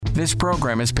This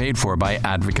program is paid for by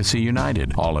Advocacy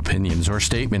United. All opinions or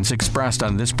statements expressed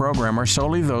on this program are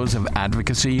solely those of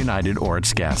Advocacy United or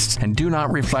its guests and do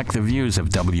not reflect the views of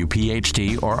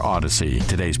WPHT or Odyssey.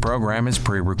 Today's program is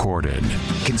pre-recorded.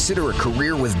 Consider a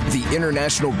career with the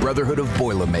International Brotherhood of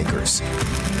Boilermakers.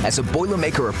 As a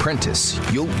Boilermaker apprentice,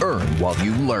 you'll earn while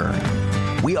you learn.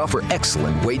 We offer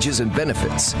excellent wages and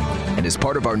benefits. And as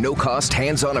part of our no-cost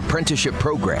hands-on apprenticeship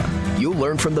program, you'll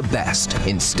learn from the best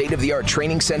in state-of-the-art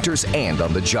training centers and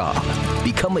on the job.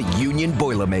 Become a union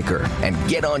Boilermaker and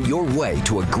get on your way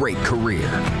to a great career.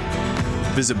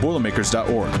 Visit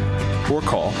Boilermakers.org or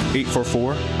call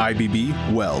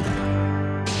 844-IBB-WELD.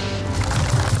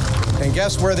 And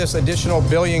guess where this additional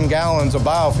billion gallons of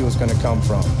biofuel is going to come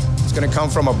from? It's going to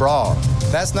come from abroad.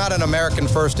 That's not an American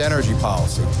first energy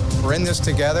policy. We're in this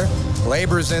together.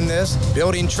 Labor's in this.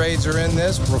 Building trades are in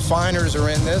this. Refiners are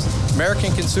in this.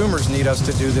 American consumers need us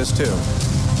to do this too.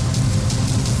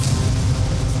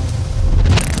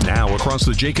 Now across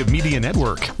the Jacob Media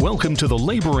Network, welcome to the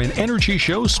Labor and Energy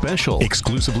Show Special,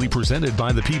 exclusively presented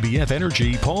by the PBF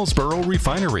Energy Paulsboro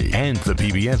Refinery and the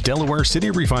PBF Delaware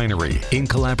City Refinery, in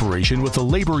collaboration with the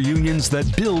labor unions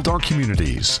that build our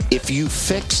communities. If you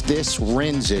fix this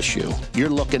RINs issue, you're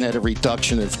looking at a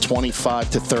reduction of 25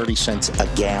 to 30 cents a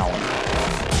gallon.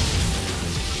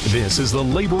 This is the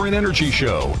Labor and Energy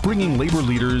Show, bringing labor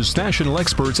leaders, national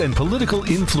experts, and political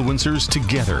influencers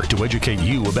together to educate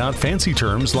you about fancy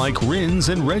terms like RINs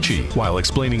and RGGI, while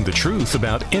explaining the truth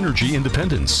about energy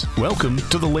independence. Welcome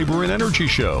to the Labor and Energy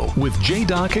Show with J.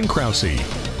 Doc and Krause.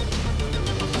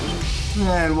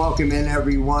 And welcome in,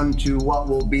 everyone, to what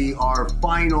will be our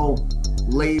final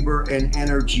Labor and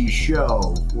Energy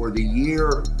Show for the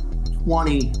year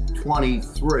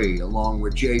 2023. Along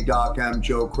with J. Doc, I'm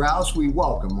Joe Krause. We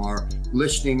welcome our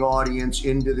listening audience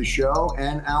into the show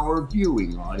and our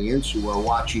viewing audience who are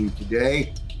watching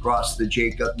today across the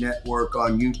Jacob Network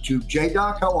on YouTube. J.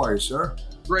 Doc, how are you, sir?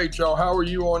 Great, Joe. How are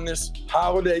you on this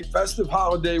festive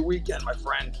holiday weekend, my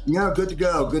friend? Yeah, good to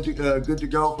go. Good to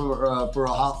go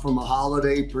from a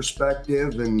holiday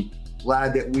perspective, and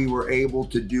glad that we were able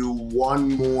to do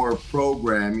one more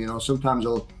program. You know, sometimes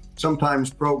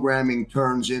programming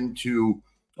turns into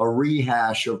a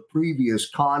rehash of previous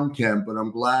content, but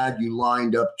I'm glad you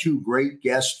lined up two great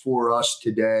guests for us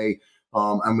today.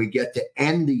 And we get to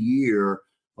end the year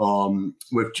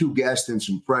with two guests and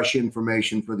some fresh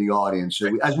information for the audience.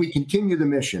 So as we continue the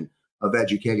mission of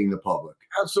educating the public.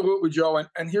 Absolutely, Joe.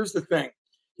 And here's the thing.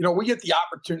 You know, we get the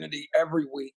opportunity every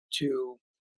week to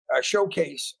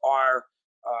showcase our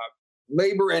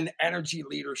labor and energy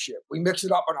leadership. We mix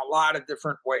it up in a lot of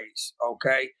different ways,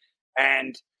 okay?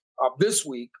 And this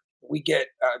week, we get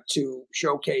to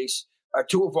showcase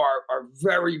two of our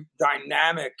very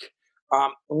dynamic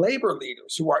labor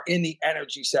leaders who are in the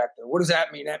energy sector. What does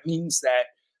that mean? That means that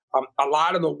a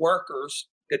lot of the workers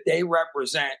that they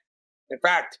represent, in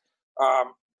fact,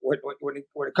 when it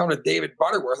comes to David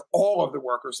Butterworth, all of the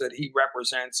workers that he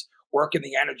represents work in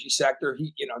the energy sector.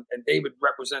 And David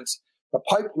represents the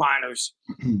pipeliners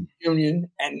union,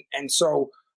 and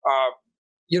so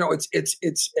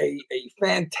it's a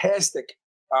fantastic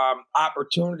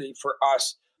opportunity for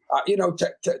us,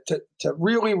 to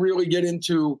really get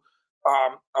into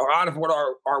a lot of what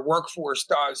our workforce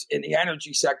does in the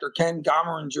energy sector. Ken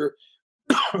Gomeringer,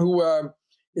 who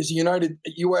is a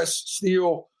U.S.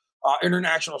 Steel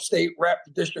International State Rep,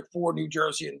 District 4, New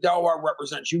Jersey and Delaware,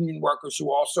 represents union workers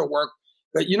who also work.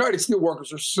 The United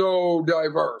Steelworkers are so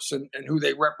diverse in who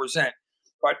they represent,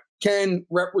 but Ken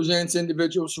represents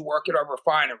individuals who work at our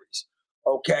refineries.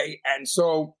 Okay, and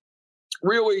so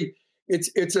really, we're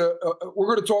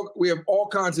going to talk. We have all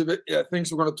kinds of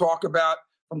things we're going to talk about,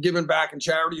 from giving back and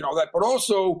charity and all that, but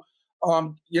also, I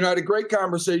had a great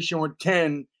conversation with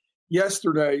Ken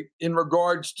yesterday in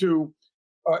regards to,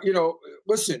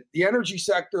 listen, the energy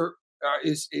sector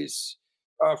is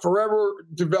forever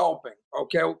developing,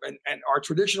 okay? And our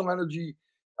traditional energy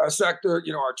sector,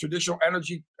 our traditional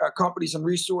energy companies and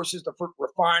resources, the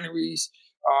refineries,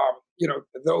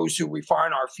 those who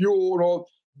refine our fuel and all,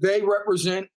 they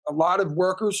represent a lot of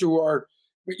workers who are,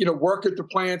 work at the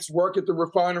plants, work at the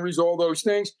refineries, all those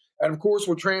things. And of course,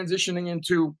 we're transitioning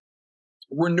into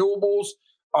renewables,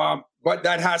 but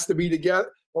that has to be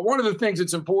together. But one of the things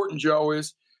that's important, Joe,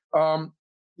 is,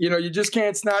 you just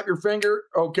can't snap your finger,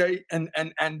 okay, and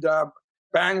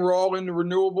bang, we're all into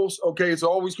renewables, okay? It's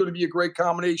always going to be a great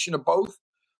combination of both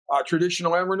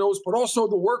traditional and renewables, but also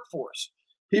the workforce.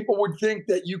 People would think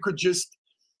that you could just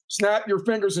snap your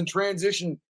fingers and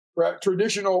transition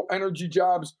traditional energy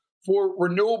jobs for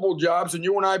renewable jobs, and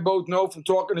you and I both know from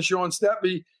talking to Sean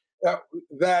Steppe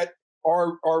that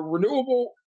our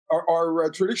renewable our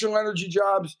traditional energy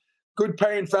jobs, good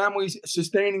paying families,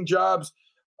 sustaining jobs,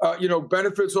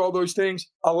 benefits, all those things.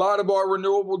 A lot of our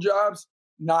renewable jobs,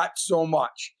 not so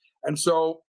much. And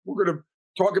so we're going to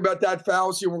talk about that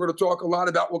fallacy. And we're going to talk a lot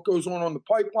about what goes on the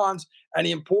pipelines and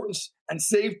the importance and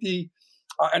safety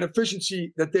and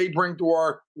efficiency that they bring to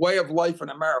our way of life in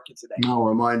America today. I'll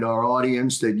remind our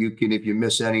audience that you can, if you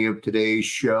miss any of today's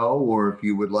show, or if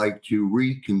you would like to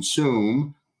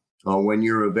reconsume when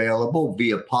you're available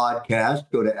via podcast,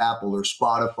 go to Apple or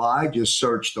Spotify, just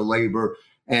search the Labor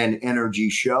and Energy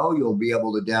Show. You'll be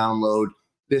able to download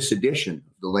this edition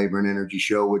of the Labor and Energy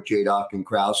Show with J-Doc and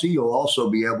Krause. You'll also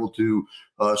be able to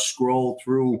scroll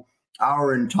through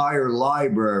our entire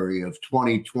library of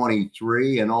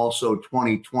 2023 and also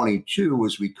 2022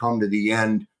 as we come to the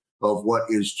end of what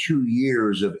is 2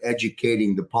 years of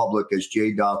educating the public, as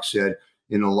J-Doc said,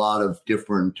 in a lot of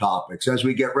different topics. As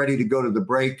we get ready to go to the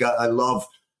break, I love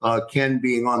Ken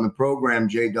being on the program,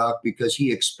 J-Doc, because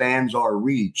he expands our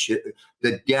reach.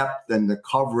 The depth and the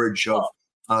coverage of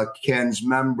Ken's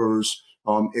members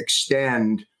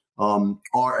extend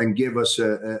and give us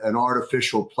an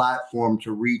artificial platform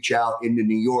to reach out into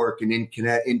New York and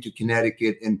into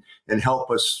Connecticut and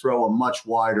help us throw a much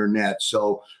wider net.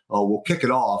 So we'll kick it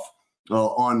off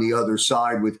on the other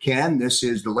side with Ken. This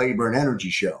is the Labor and Energy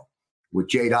Show with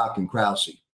J-Doc and Krause.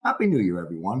 Happy New Year,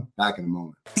 everyone. Back in a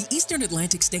moment. The Eastern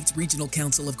Atlantic States Regional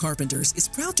Council of Carpenters is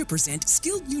proud to present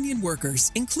skilled union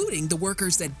workers, including the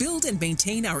workers that build and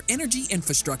maintain our energy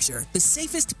infrastructure. The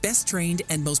safest, best trained,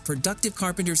 and most productive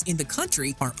carpenters in the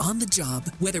country are on the job.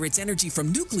 Whether it's energy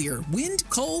from nuclear, wind,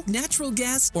 coal, natural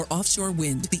gas, or offshore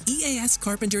wind, the EAS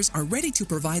carpenters are ready to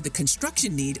provide the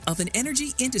construction need of an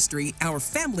energy industry our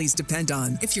families depend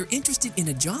on. If you're interested in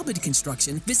a job in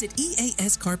construction, visit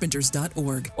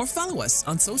eascarpenters.org or follow us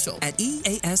on social at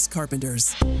EAS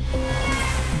Carpenters.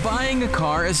 Buying a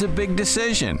car is a big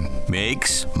decision.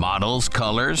 Makes, models,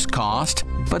 colors, cost.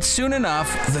 But soon enough,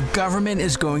 the government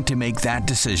is going to make that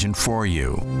decision for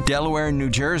you. Delaware and New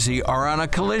Jersey are on a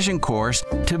collision course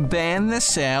to ban the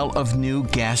sale of new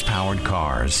gas-powered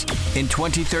cars. In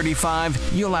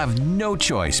 2035, you'll have no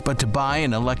choice but to buy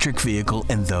an electric vehicle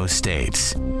in those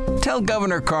states. Tell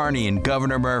Governor Carney and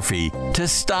Governor Murphy to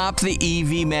stop the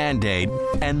EV mandate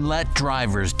and let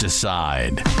drivers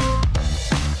decide.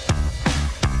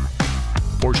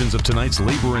 Portions of tonight's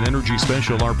Labor and Energy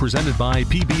Special are presented by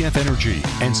PBF Energy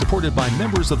and supported by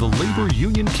members of the labor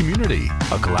union community,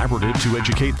 a collaborative to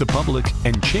educate the public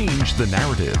and change the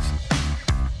narrative.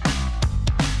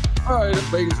 All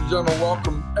right, ladies and gentlemen,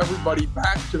 welcome everybody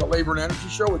back to the Labor and Energy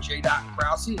Show with J-Doc and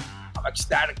Krause. I'm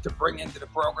ecstatic to bring into the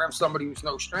program somebody who's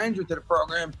no stranger to the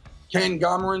program, Ken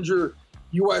Gomeringer,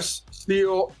 U.S.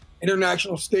 Steel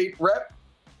International State Rep.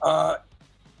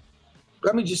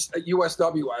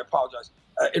 USW, I apologize.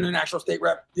 International State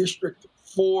Rep, District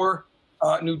 4,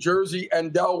 New Jersey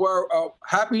and Delaware.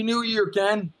 Happy New Year,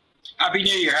 Ken. Happy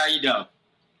New Year. How you doing?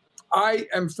 I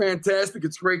am fantastic.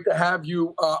 It's great to have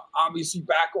you, obviously,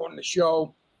 back on the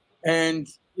show. And,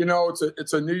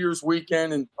 it's a New Year's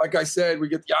weekend. And like I said, we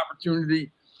get the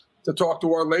opportunity to talk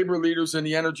to our labor leaders in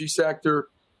the energy sector.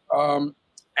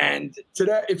 And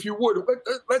today, if you would,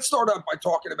 let's start out by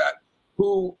talking about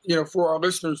who, for our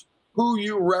listeners, who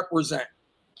you represent.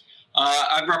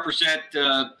 I represent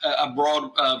a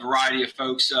broad variety of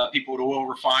folks, people at oil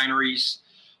refineries,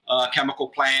 chemical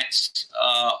plants,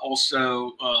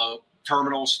 also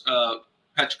terminals,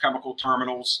 petrochemical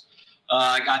terminals.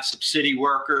 I got some city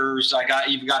workers. I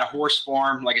even got a horse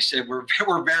farm. Like I said, we're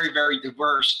very, very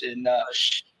diverse in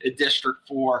District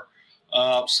 4.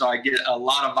 So I get a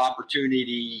lot of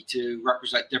opportunity to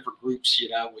represent different groups,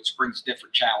 which brings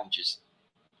different challenges.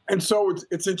 And so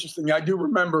it's interesting. I do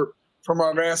remember from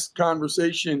our last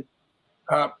conversation,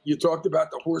 you talked about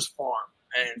the horse farm.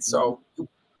 And so you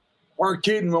weren't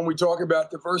kidding when we talk about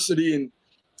diversity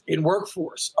in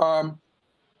workforce. When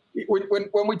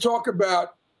we talk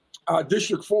about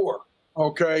District 4,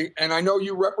 okay, and I know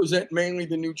you represent mainly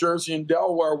the New Jersey and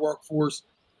Delaware workforce.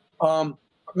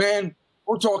 Man,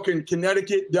 we're talking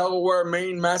Connecticut, Delaware,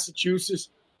 Maine, Massachusetts,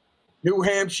 New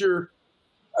Hampshire,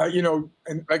 New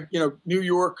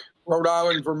York, Rhode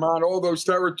Island, Vermont, all those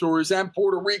territories, and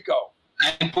Puerto Rico.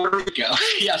 And Puerto Rico,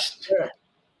 yes. Yeah.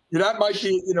 That might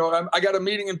be, I got a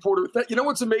meeting in Puerto Rico. You know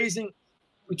what's amazing?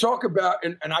 We talk about,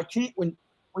 and I can't, when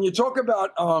you talk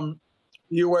about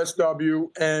the USW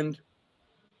and,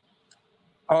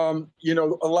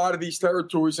 a lot of these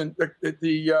territories, and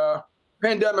the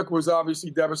pandemic was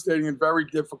obviously devastating and very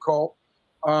difficult.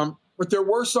 But there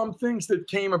were some things that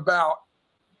came about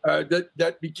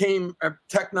that became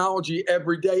technology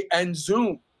every day, and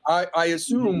Zoom. I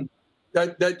assume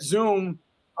that Zoom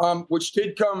which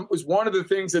was one of the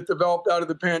things that developed out of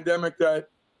the pandemic that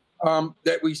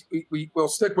we will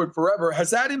stick with forever. Has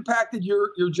that impacted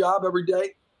your job every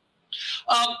day?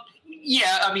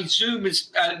 Yeah, I mean, Zoom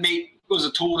was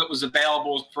a tool that was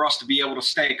available for us to be able to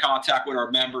stay in contact with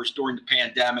our members during the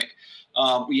pandemic.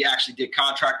 We actually did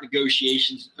contract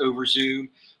negotiations over Zoom,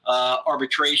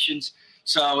 arbitrations.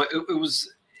 So it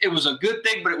was a good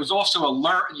thing, but it was also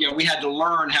we had to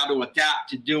learn how to adapt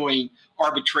to doing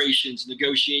arbitrations,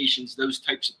 negotiations, those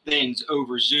types of things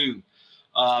over Zoom.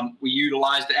 We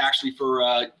utilized it actually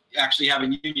for actually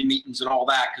having union meetings and all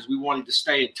that, because we wanted to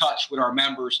stay in touch with our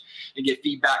members and get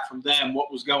feedback from them,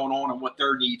 what was going on and what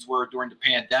their needs were during the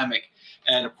pandemic.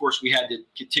 And of course, we had to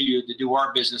continue to do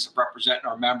our business of representing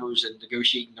our members and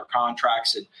negotiating their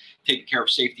contracts and taking care of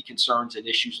safety concerns and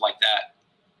issues like that.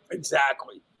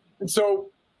 Exactly. And so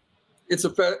it's a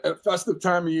festive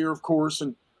time of year, of course.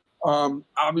 And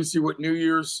obviously with New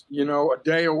Year's, a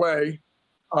day away,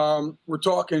 we're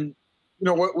talking,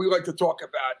 what we like to talk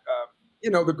about,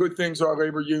 the good things our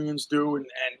labor unions do. And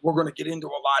we're going to get into a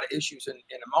lot of issues in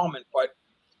a moment. But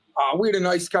we had a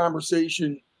nice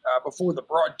conversation before the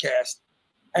broadcast.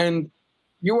 And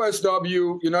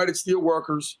USW, United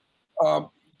Steelworkers,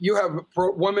 you have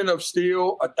Women of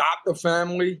Steel adopt a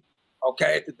family,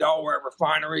 at the Delaware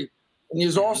refinery. And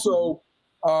there's also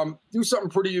do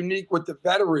something pretty unique with the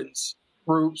veterans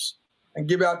groups and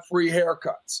give out free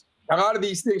haircuts. Now, a lot of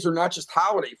these things are not just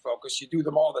holiday focused. You do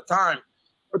them all the time.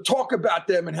 But talk about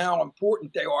them and how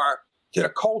important they are to the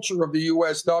culture of the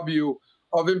USW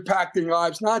of impacting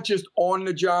lives, not just on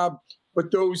the job,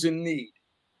 but those in need.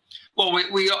 Well,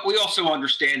 we also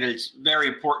understand that it's very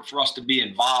important for us to be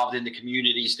involved in the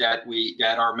communities that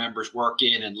our members work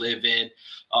in and live in,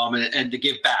 and to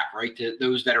give back, right, to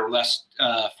those that are less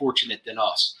fortunate than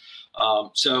us.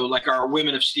 So like our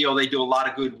Women of Steel, they do a lot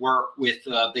of good work with,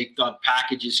 they've done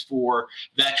packages for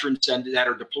veterans that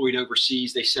are deployed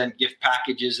overseas. They send gift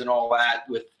packages and all that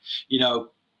with,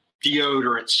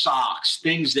 deodorant, socks,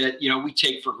 things that, we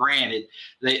take for granted.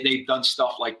 They've done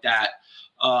stuff like that.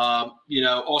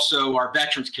 Also our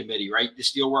Veterans Committee, right? The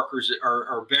steelworkers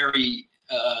are very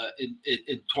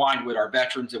entwined with our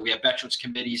veterans, and we have veterans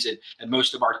committees in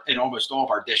almost all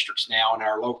of our districts now, and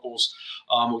our locals.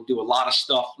 We do a lot of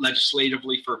stuff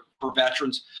legislatively for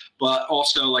veterans, but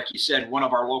also, like you said, one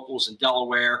of our locals in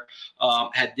Delaware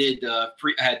had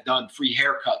done free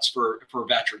haircuts for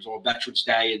veterans on Veterans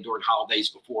Day and during holidays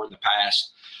before in the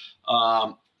past.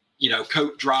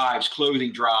 Coat drives,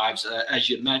 clothing drives, as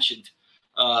you mentioned.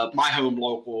 My home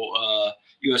local,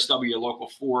 USW Local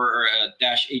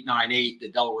 4-898, the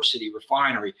Delaware City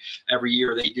Refinery, every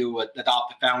year they do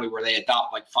Adopt a Family, where they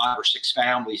adopt like 5 or 6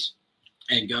 families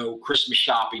and go Christmas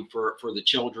shopping for the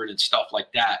children and stuff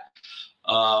like that.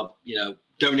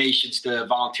 Donations to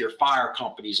volunteer fire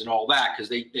companies and all that, because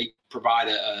they provide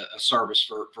a service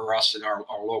for us and our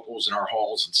locals and our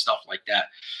halls and stuff like that.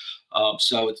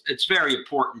 So it's very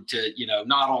important to,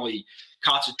 not only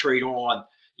concentrate on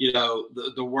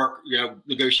the work,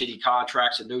 negotiating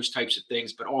contracts and those types of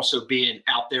things, but also being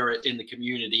out there in the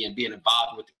community and being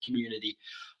involved with the community.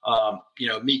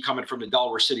 Me coming from the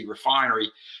Delaware City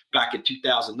Refinery back in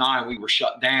 2009, we were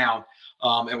shut down,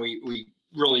 and we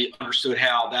really understood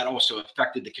how that also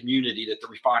affected the community that the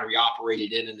refinery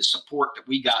operated in, and the support that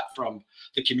we got from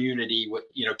the community with,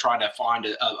 trying to find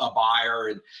a buyer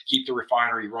and keep the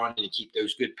refinery running and keep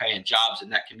those good paying jobs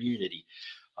in that community.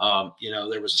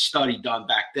 There was a study done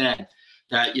back then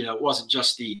that, it wasn't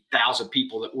just the 1,000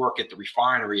 people that work at the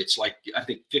refinery. It's like, I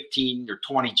think 15 or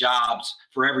 20 jobs.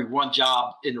 For every one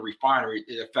job in the refinery,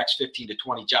 it affects 15 to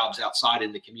 20 jobs outside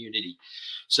in the community.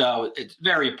 So it's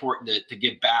very important to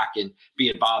give back and be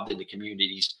involved in the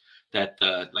communities that,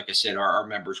 like I said, our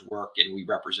members work and we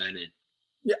represent in.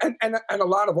 Yeah, and a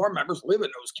lot of our members live in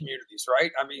those communities,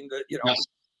 right? I mean, Yes.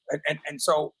 and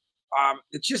so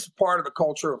it's just part of the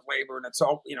culture of labor, and it's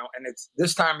all, and it's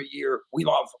this time of year we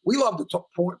love to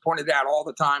point it out all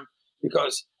the time,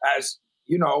 because as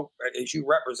you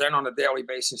represent on a daily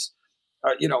basis,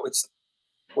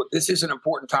 this is an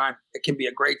important time. It can be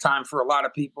a great time for a lot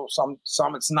of people. Some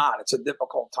it's not. It's a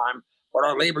difficult time, but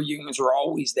our labor unions are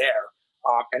always there,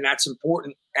 and that's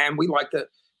important. And we like to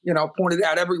point it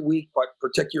out every week, but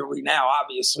particularly now,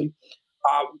 obviously.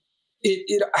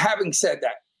 Having said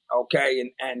that, okay,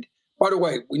 and by the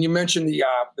way, when you mention the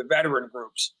veteran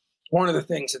groups, one of the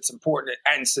things that's important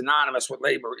and synonymous with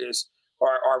labor is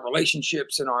our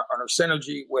relationships and our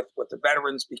synergy with the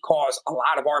veterans, because a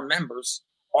lot of our members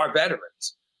are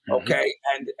veterans. Okay.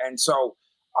 And so,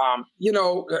 a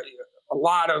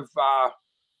lot of,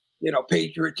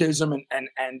 patriotism and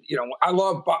I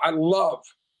love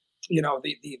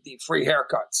the free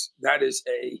haircuts. That is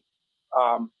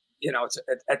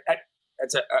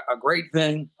it's a great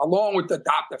thing, along with the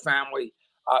adopt a family.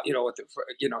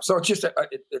 So it's just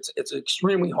it's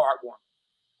extremely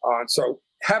heartwarming. So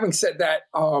having said that,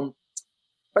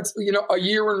 that's a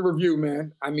year in review,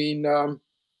 man. I mean,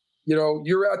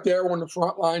 you're out there on the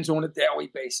front lines on a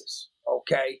daily basis.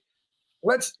 Okay,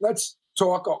 let's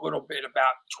talk a little bit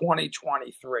about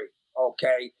 2023.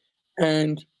 Okay,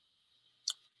 and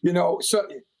so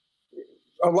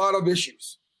a lot of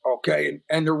issues. Okay,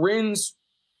 and the RINs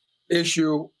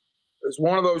issue is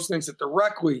one of those things that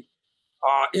directly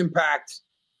impact.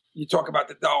 You talk about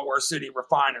the Delaware City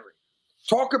refinery.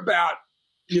 Talk about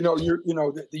the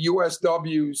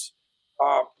USW's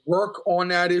work on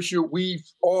that issue. We've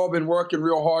all been working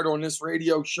real hard on this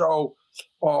radio show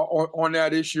on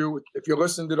that issue. If you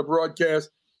listen to the broadcast,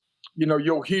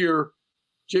 you'll hear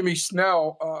Jimmy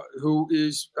Snell, who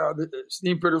is the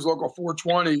Steamfitters Local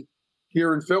 420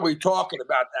 here in Philly, talking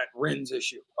about that RINs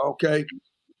issue. Okay,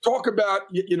 talk about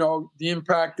the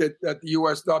impact that the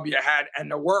USW had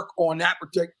and the work on that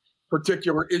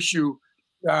particular issue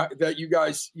that you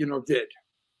guys did.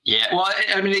 Yeah, well,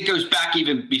 I mean, it goes back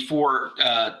even before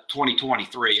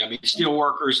 2023. I mean,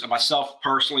 steelworkers, myself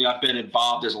personally, I've been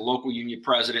involved as a local union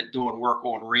president doing work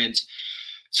on RINs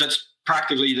since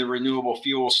practically the renewable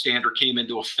fuel standard came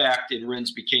into effect and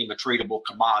RINs became a tradable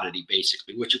commodity,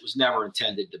 basically, which it was never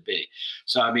intended to be.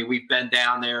 So, I mean, we've been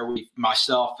down there.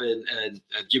 Myself and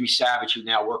Jimmy Savage, who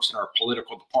now works in our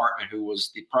political department, who was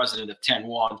the president of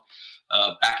 10-1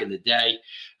 back in the day,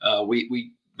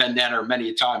 we been down there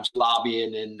many times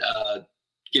lobbying and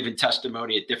giving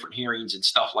testimony at different hearings and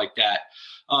stuff like that.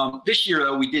 This year,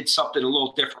 though, we did something a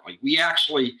little differently. We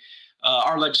actually,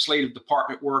 our legislative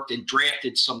department worked and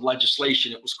drafted some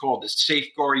legislation. It was called the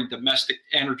Safeguarding Domestic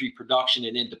Energy Production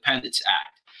and Independence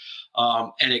Act.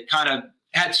 And it kind of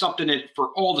had something in it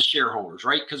for all the shareholders,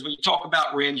 right? Because when you talk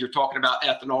about RINs, you're talking about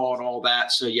ethanol and all that.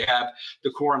 So you have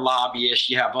the corn lobbyists,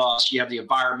 you have us, you have the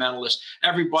environmentalists.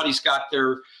 Everybody's got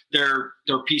their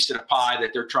piece of the pie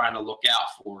that they're trying to look out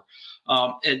for.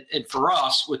 And for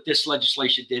us, what this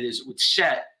legislation did is it would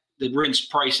set the RINs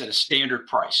price at a standard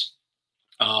price.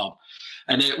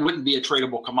 And it wouldn't be a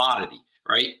tradable commodity,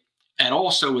 right? And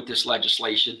also with this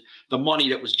legislation, the money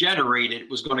that was generated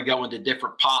was going to go into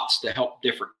different pots to help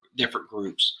different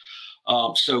groups.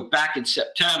 So back in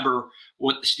September,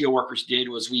 what the steelworkers did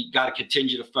was we got a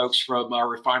contingent of folks from our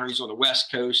refineries on the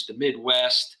West Coast, the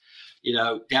Midwest,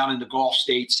 down in the Gulf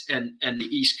states and the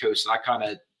East Coast. And I kind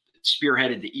of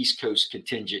spearheaded the East Coast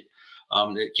contingent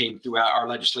that came throughout our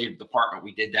legislative department.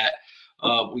 We did that.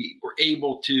 We were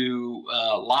able to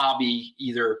lobby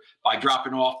either by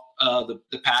dropping off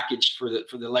the package for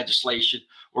the legislation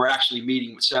or actually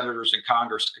meeting with senators and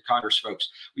Congress folks.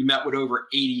 We met with over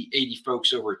 80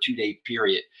 folks over a 2-day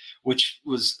period, which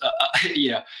was,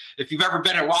 if you've ever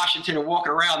been in Washington and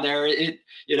walking around there,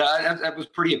 that was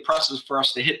pretty impressive for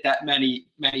us to hit that many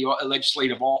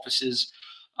legislative offices.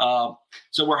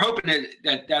 So we're hoping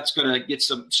that's going to get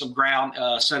some ground.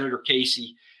 Senator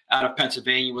Casey out of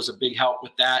Pennsylvania was a big help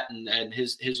with that, and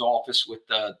his office with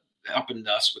helping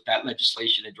us with that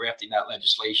legislation and drafting that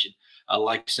legislation.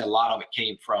 Like I said, a lot of it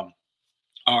came from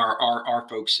our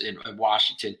folks in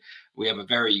Washington. We have a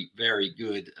very, very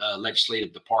good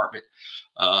legislative department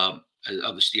of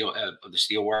the steel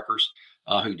workers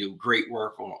who do great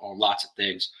work on lots of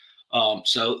things.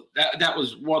 So that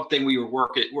was one thing we were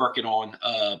working on.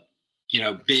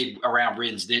 Big around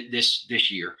RINs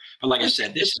this year. But like I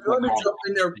said, this is let me jump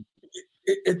in there.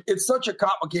 It's such a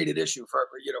complicated issue for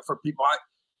people.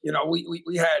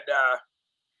 We had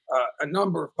a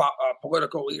number of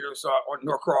political leaders on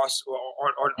Norcross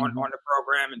on the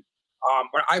program, and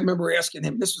I remember asking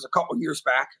him. This was a couple years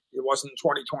back. It wasn't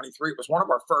 2023. It was one of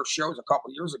our first shows a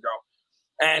couple years ago,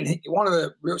 and one of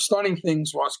the real stunning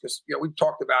things was because we've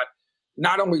talked about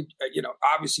not only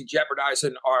obviously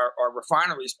jeopardizing our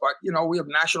refineries, but we have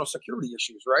national security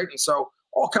issues, right? And so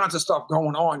all kinds of stuff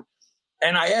going on.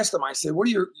 And I asked him, I said, what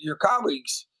do your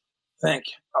colleagues think?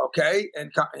 Okay. And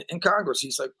in Congress,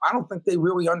 he's like, I don't think they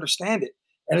really understand it.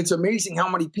 And it's amazing how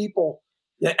many people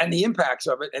and the impacts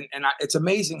of it. And it's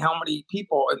amazing how many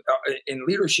people in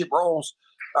leadership roles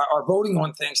are voting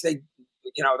on things. They're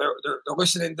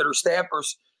listening to their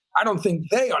staffers. I don't think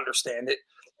they understand it.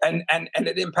 And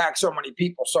it impacts so many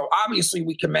people. So obviously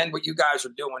we commend what you guys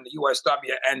are doing, the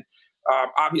USW, and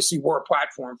obviously we're a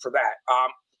platform for that.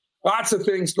 Lots of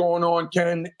things going on,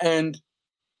 Ken. And,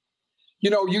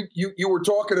 you were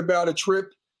talking about a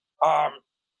trip to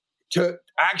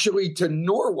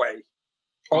Norway.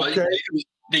 Okay.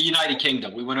 The United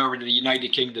Kingdom. We went over to the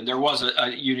United Kingdom. There was a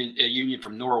union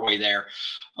from Norway there,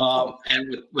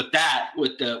 and with that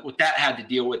had to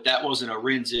deal with. That wasn't a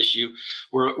RINs issue.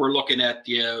 We're looking at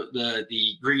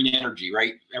the green energy,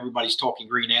 right? Everybody's talking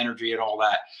green energy and all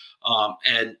that,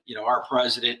 and our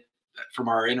president, from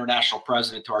our international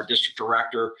president to our district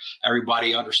director,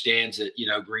 everybody understands that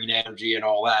green energy and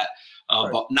all that,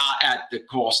 right. But not at the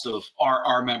cost of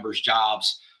our members'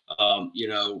 jobs.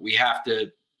 We have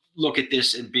to look at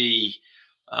this and be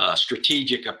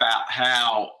strategic about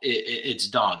how it's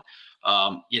done.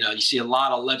 You see a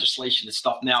lot of legislation and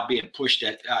stuff now being pushed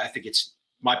at, I think it's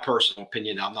my personal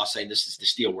opinion. I'm not saying this is the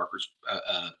steelworkers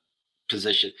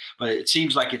position, but it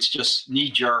seems like it's just knee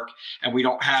jerk, and we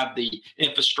don't have the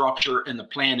infrastructure and the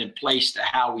plan in place to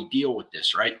how we deal with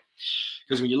this, right?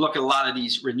 Because when you look at a lot of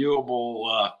these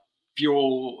renewable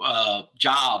fuel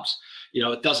jobs,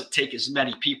 it doesn't take as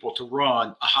many people to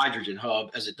run a hydrogen hub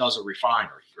as it does a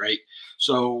refinery, right?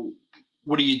 So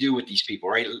what do you do with these people,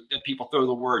 right? People throw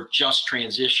the word just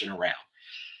transition around.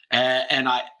 And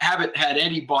I haven't had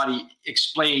anybody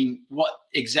explain what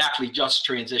exactly just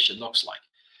transition looks like.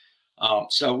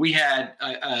 So we had,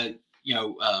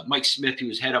 Mike Smith, who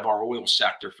was head of our oil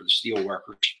sector for the steel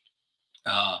workers.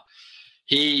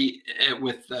 He,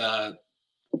 with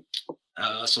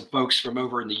some folks from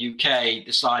over in the UK,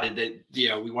 decided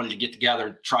that we wanted to get together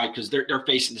and try, because they're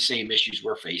facing the same issues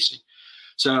we're facing.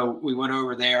 So we went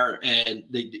over there, and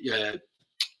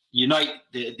Unite,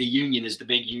 the union, is the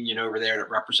big union over there that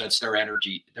represents their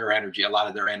energy, a lot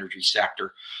of their energy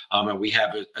sector, and we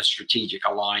have a strategic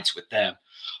alliance with them.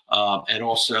 And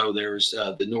also there's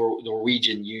the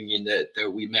Norwegian union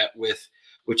that we met with,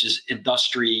 which is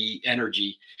Industry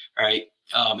Energy, right?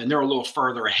 And they're a little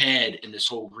further ahead in this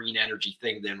whole green energy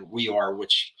thing than we are,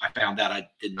 which I found out. I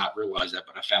did not realize that,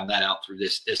 but I found that out through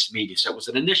this meeting. So it was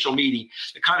an initial meeting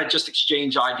to kind of just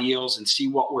exchange ideas and see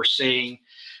what we're saying.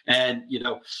 And,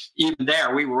 even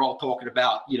there, we were all talking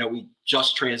about, we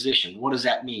just transition. What does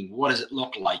that mean? What does it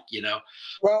look like,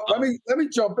 Well, let me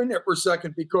jump in there for a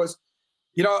second, because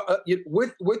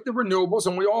with the renewables,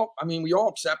 and we all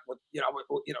accept what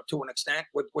to an extent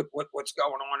with what's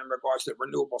going on in regards to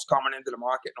renewables coming into the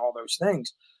market and all those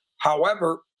things.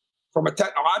 However, from a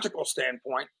technological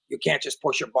standpoint, you can't just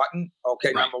push a button,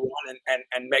 okay, right. Number one,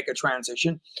 and make a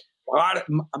transition.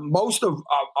 Most of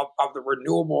the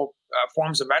renewable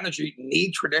forms of energy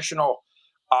need traditional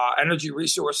energy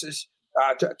resources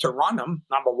to run them,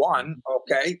 number one,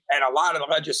 okay, and a lot of the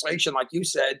legislation, like you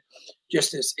said,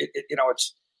 just is it's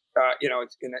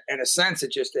in a sense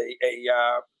it's just a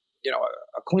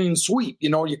clean sweep.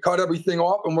 You cut everything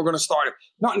off and we're going to start it.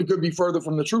 Nothing could be further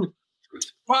from the truth.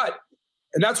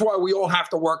 And that's why we all have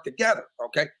to work together,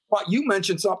 okay. But you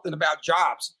mentioned something about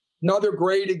jobs. Another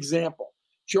great example.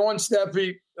 Sean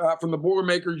Steffi from the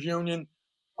Boilermakers Union,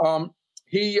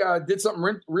 he did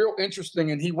something real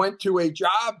interesting, and he went to a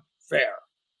job fair.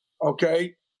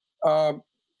 Okay,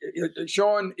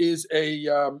 Sean is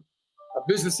a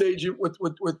business agent with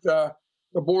the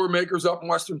Boilermakers up in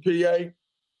Western PA,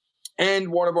 and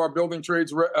one of our building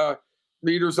trades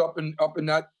leaders up in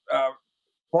that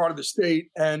part of the state.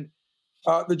 And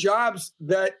the jobs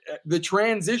that the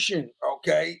transition,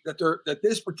 okay, that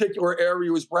this particular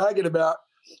area was bragging about,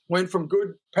 went from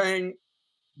good paying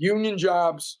union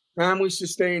jobs, family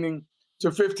sustaining, to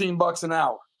 $15 an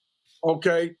hour.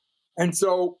 Okay. And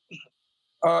so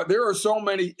there are so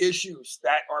many issues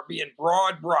that are being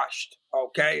broad brushed,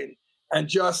 okay, and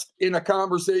just in a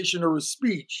conversation or a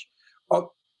speech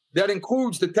that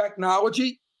includes the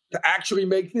technology to actually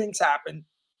make things happen,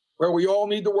 where we all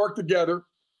need to work together,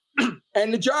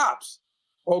 and the jobs,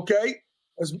 okay.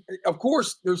 Of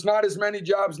course, there's not as many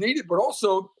jobs needed, but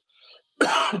also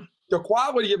the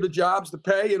quality of the jobs, the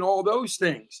pay, and all those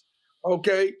things,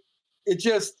 okay. It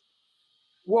just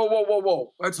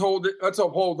whoa. Let's hold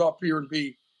up here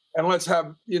and let's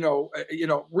have,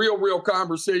 real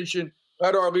conversation.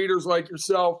 Let our leaders like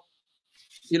yourself,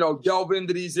 delve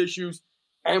into these issues,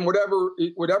 and whatever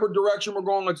direction we're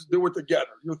going, let's do it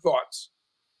together. Your thoughts?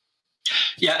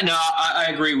 Yeah, no, I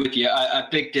agree with you. I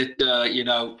think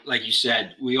that, like you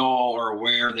said, we all are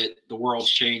aware that the world's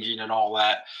changing and all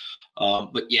that.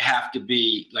 But you have to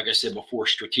be, like I said before,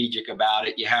 strategic about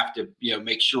it. You have to,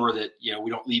 make sure that, we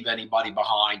don't leave anybody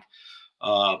behind.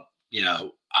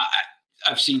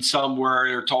 I've seen some where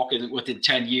they're talking within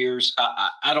 10 years.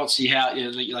 I don't see how,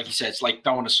 like you said, it's like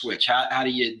throwing a switch. How do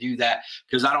you do that?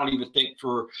 Because I don't even think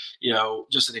for,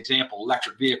 just an example,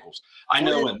 electric vehicles. I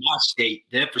know in my state,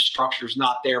 the infrastructure is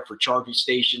not there for charging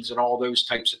stations and all those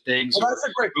types of things. Well, that's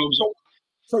a great.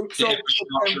 So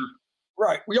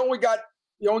right. We only got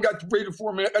 3 to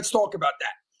 4 minutes. Let's talk about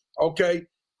that. Okay.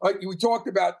 Like we talked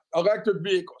about electric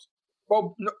vehicles.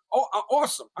 Well,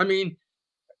 awesome. I mean,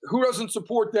 who doesn't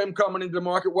support them coming into the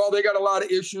market? Well, they got a lot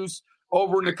of issues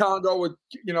over in the Congo with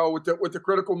the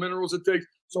critical minerals it takes.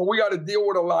 So we got to deal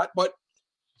with a lot. But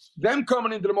them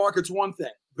coming into the market's one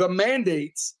thing. The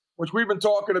mandates, which we've been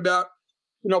talking about,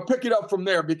 pick it up from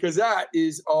there, because that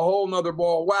is a whole nother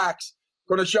ball of wax.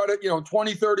 Going to shut it,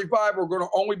 2035, we're going to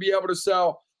only be able to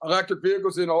sell electric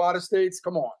vehicles in a lot of states.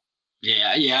 Come on.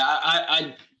 Yeah.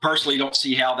 I personally don't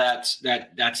see how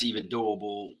that's even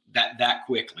doable that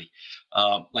quickly.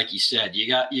 Like you said, you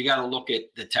got to look at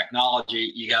the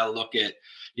technology. You got to look at,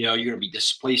 you're going to be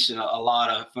displacing a lot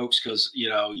of folks because,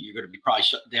 you're going to be probably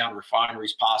shutting down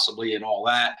refineries possibly and all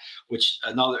that, which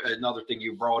another thing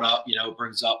you brought up,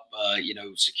 brings up,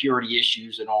 security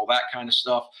issues and all that kind of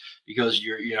stuff, because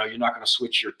you're not going to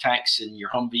switch your tanks and your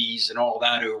Humvees and all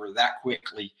that over that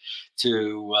quickly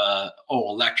to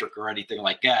all electric or anything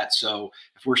like that. So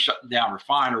if we're shutting down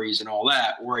refineries and all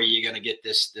that, where are you going to get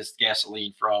this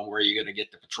gasoline from? Where are you going to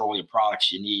get the petroleum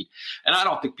products you need? And I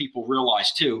don't think people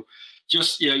realize too,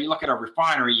 just, you look at a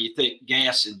refinery, you think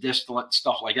gas and distillate and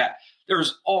stuff like that.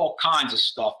 There's all kinds of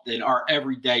stuff in our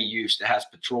everyday use that has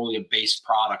petroleum-based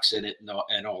products in it and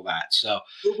all that. So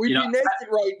we'd be naked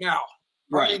right now.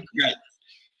 Right.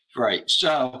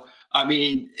 So, I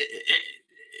mean,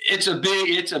 it's a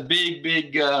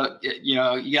big, you got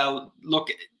to look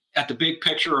at the big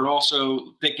picture and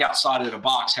also think outside of the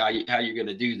box how you're going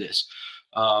to do this.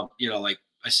 Like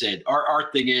I said, our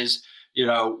thing is,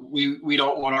 we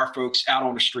don't want our folks out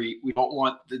on the street. We don't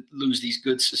want to lose these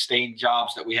good sustained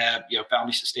jobs that we have,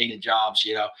 family sustaining jobs.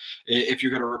 If you're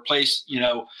going to replace,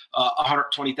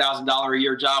 $120,000 a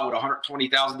year job with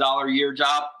 $120,000 a year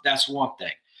job, that's one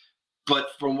thing. But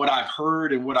from what I've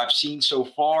heard and what I've seen so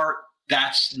far,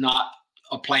 that's not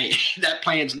a plan. That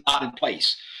plan's not in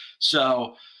place.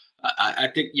 So I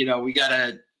think, we got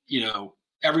to,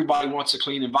 everybody wants a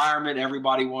clean environment.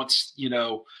 Everybody wants,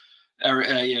 the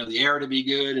air to be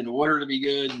good and the water to be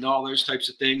good and all those types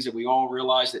of things. And we all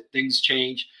realize that things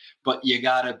change, but you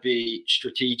got to be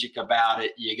strategic about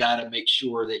it. You got to make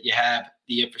sure that you have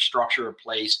the infrastructure in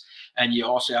place. And you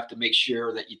also have to make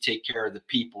sure that you take care of the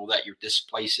people that you're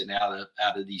displacing out of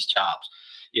these jobs.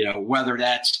 Whether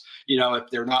that's, if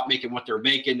they're not making what they're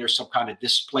making, there's some kind of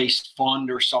displaced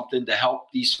fund or something to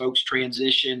help these folks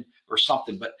transition or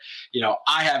something. But,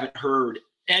 I haven't heard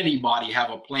anybody have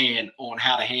a plan on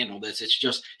how to handle this. It's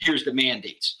just, here's the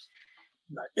mandates.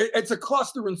 It's a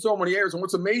cluster in so many areas. And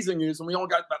what's amazing is, and we only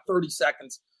got about 30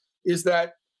 seconds, is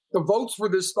that the votes for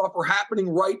this stuff are happening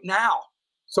right now.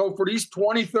 So for these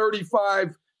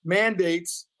 2035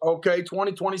 mandates,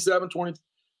 2027,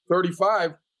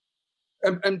 2035,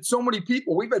 and so many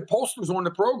people, we've had posters on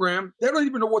the program, they don't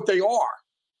even know what they are,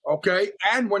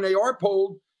 And when they are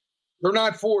polled, they're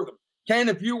not for them. Ken,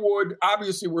 if you would,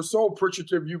 obviously we're so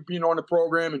appreciative of you being on the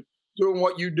program and doing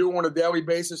what you do on a daily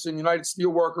basis in United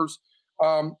Steelworkers,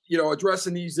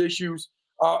 addressing these issues.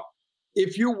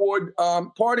 If you would,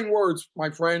 parting words,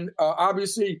 my friend.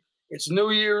 Obviously, it's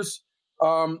New Year's.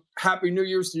 Happy New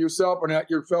Year's to yourself and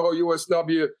your fellow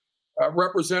USW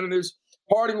representatives.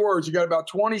 Parting words. You got about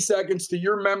 20 seconds to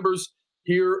your members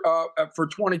here for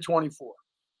 2024.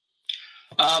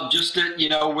 Just that,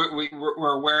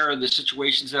 we're aware of the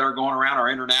situations that are going around. Our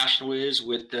international is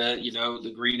with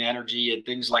the green energy and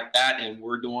things like that, and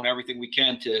we're doing everything we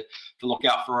can to look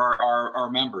out for our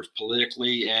members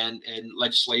politically and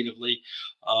legislatively.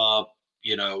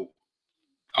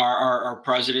 Our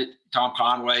president, Tom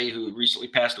Conway, who recently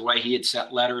passed away, he had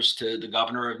sent letters to the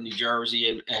governor of New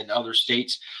Jersey and other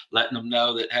states, letting them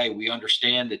know that, hey, we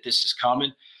understand that this is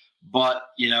coming, but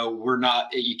we're not.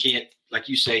 You can't, like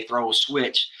you say, throw a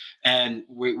switch, and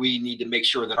we need to make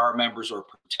sure that our members are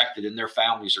protected and their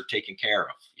families are taken care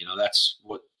of. That's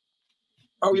what.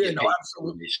 Oh yeah, no,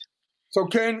 absolutely. So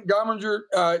Ken Gomeringer,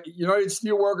 United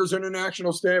Steelworkers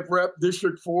International Staff Rep,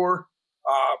 District 4.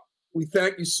 We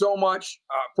thank you so much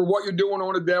for what you're doing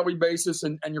on a daily basis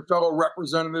and your fellow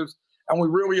representatives, and we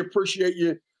really appreciate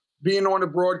you being on the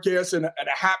broadcast. And a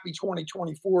happy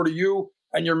 2024 to you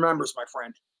and your members, my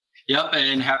friend. Yep,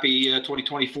 and happy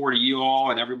 2024 to you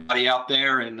all and everybody out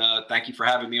there, and thank you for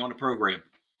having me on the program.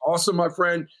 Awesome, my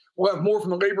friend. We'll have more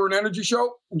from the Labor and Energy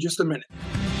Show in just a minute.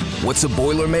 What's a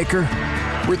Boilermaker?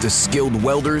 We're the skilled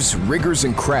welders, riggers,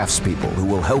 and craftspeople who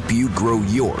will help you grow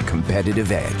your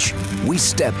competitive edge. We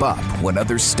step up when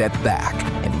others step back,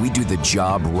 and we do the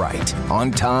job right,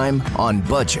 on time, on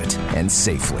budget, and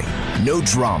safely. No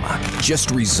drama,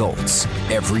 just results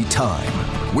every time.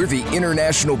 We're the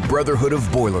International Brotherhood of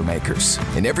Boilermakers,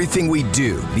 and everything we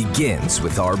do begins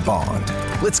with our bond.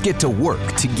 Let's get to work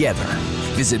together.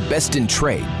 Visit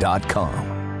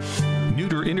bestintrade.com.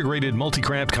 Neuter Integrated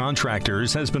Multi-Craft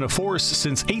Contractors has been a force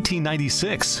since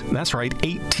 1896. That's right,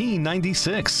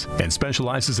 1896. And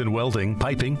specializes in welding,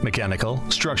 piping, mechanical,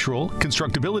 structural,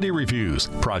 constructability reviews,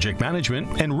 project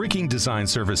management, and rigging design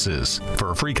services.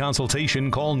 For a free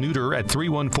consultation, call Neuter at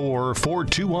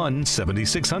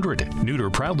 314-421-7600. Neuter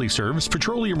proudly serves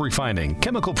petroleum refining,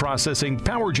 chemical processing,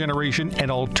 power generation,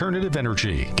 and alternative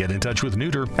energy. Get in touch with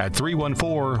Neuter at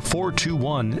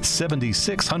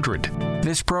 314-421-7600.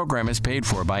 This program is paid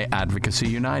for by Advocacy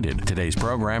United. Today's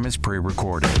program is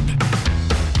pre-recorded.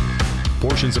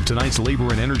 Portions of tonight's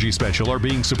Labor and Energy Special are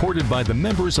being supported by the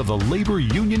members of the labor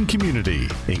union community,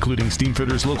 including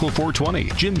Steamfitters Local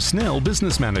 420, Jim Snell,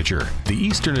 Business Manager, the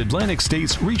Eastern Atlantic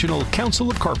States Regional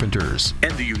Council of Carpenters,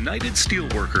 and the United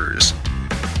Steelworkers.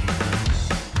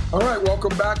 All right,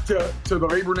 welcome back to the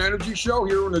Labor and Energy Show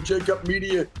here on the Jacob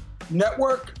Media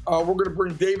Network. We're going to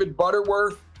bring David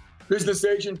Butterworth, Business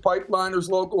Agent, Pipeliners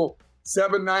Local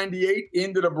 798,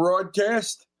 into the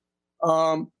broadcast.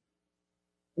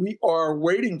 We are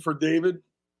waiting for David.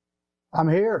 I'm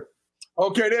here.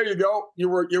 Okay, there you go. You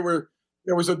were.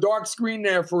 There was a dark screen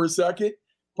there for a second,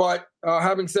 but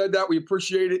having said that, we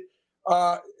appreciate it.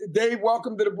 Dave,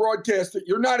 welcome to the broadcast.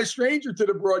 You're not a stranger to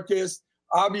the broadcast.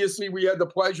 Obviously, we had the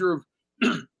pleasure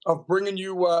of bringing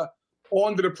you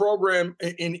onto the program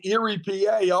in Erie,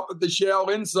 PA, up at the Shale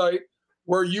Insight,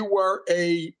 where you were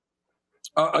a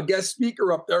guest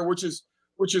speaker up there, which is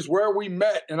where we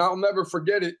met, and I'll never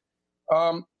forget it.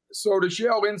 So the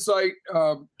Shale Insight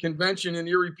convention in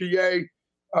Erie, PA,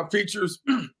 features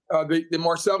the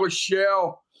Marcellus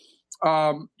Shale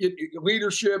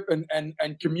leadership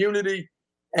and community,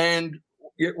 and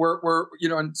we're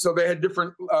and so they had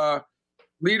different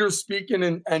leaders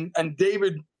speaking, and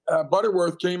David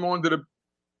Butterworth came onto the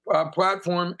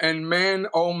platform, and man,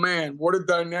 oh man, what a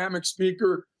dynamic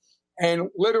speaker. And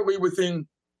literally within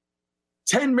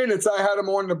 10 minutes, I had him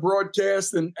on the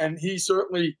broadcast, and he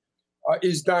certainly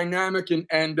is dynamic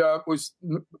and was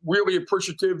really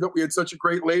appreciative that we had such a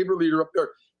great labor leader up there.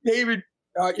 David,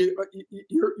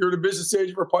 you're the business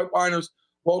agent for Pipeliners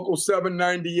Local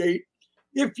 798.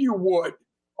 If you would,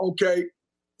 okay,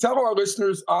 tell our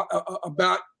listeners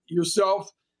about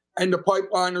yourself and the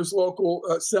Pipeliners Local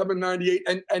 798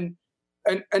 and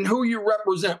who you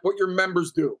represent, what your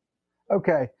members do.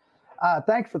 Okay.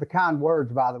 Thanks for the kind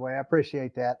words, by the way. I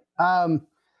appreciate that.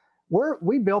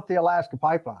 We built the Alaska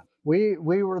Pipeline. We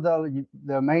were the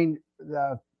main,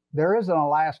 there is an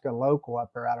Alaska local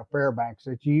up there out of Fairbanks.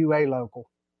 It's UA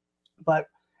local. But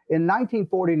in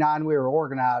 1949, we were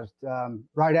organized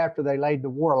right after they laid the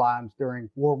war lines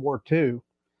during World War II.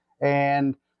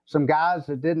 And some guys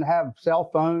that didn't have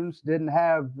cell phones,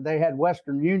 they had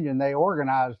Western Union. They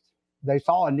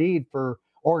saw a need for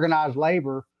organized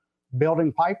labor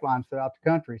building pipelines throughout the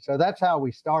country. So that's how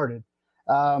we started.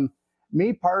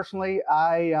 Me personally,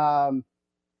 I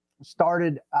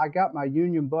got my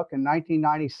union book in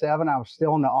 1997. I was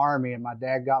still in the Army, and my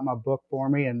dad got my book for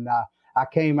me. And I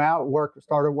came out,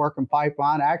 started working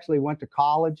pipeline. I actually went to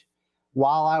college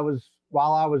while I was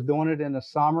doing it in the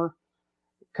summer.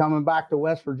 Coming back to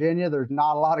West Virginia, there's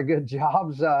not a lot of good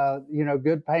jobs,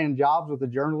 good paying jobs with a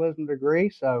journalism degree.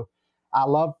 So I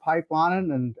loved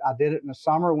pipelining, and I did it in the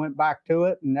summer, went back to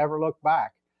it, and never looked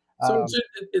back. So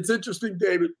it's interesting,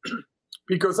 David,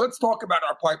 because let's talk about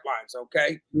our pipelines,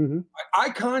 okay? Mm-hmm. I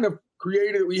kind of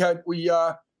created. We had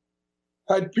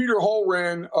Peter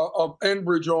Holran of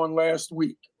Enbridge on last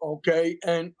week, okay,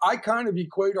 and I kind of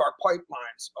equate our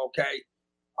pipelines, okay.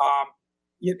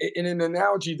 In an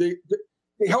analogy, they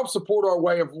help support our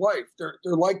way of life. They're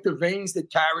like the veins that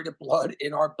carry the blood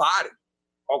in our body,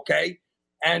 okay.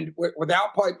 And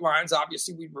without pipelines,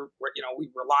 obviously we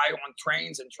rely on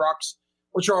trains and trucks,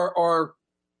 which are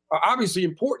obviously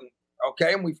important,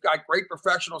 okay? And we've got great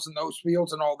professionals in those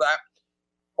fields and all that.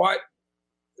 But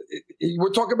we're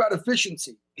talking about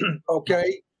efficiency,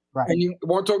 okay? Right. And you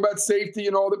want to talk about safety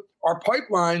and all that. Our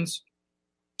pipelines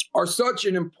are such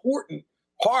an important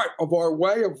part of our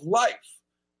way of life,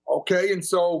 okay? And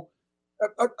so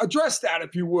address that,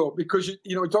 if you will, because,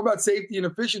 we talk about safety and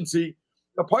efficiency.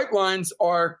 The pipelines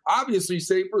are obviously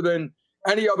safer than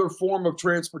any other form of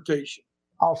transportation.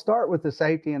 I'll start with the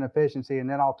safety and efficiency, and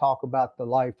then I'll talk about the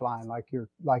lifeline, like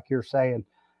you're saying.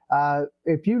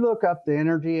 If you look up the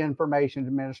Energy Information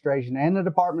Administration and the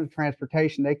Department of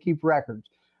Transportation, they keep records.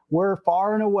 We're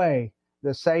far and away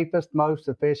the safest, most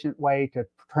efficient way to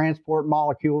transport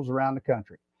molecules around the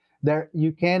country.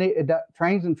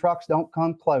 Trains and trucks don't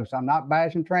come close. I'm not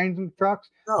bashing trains and trucks,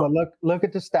 but look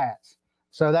at the stats.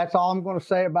 So that's all I'm going to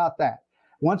say about that.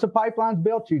 Once a pipeline's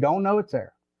built, you don't know it's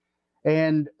there.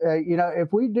 And,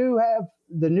 if we do have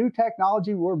the new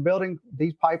technology we're building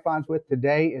these pipelines with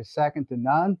today is second to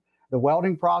none. The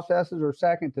welding processes are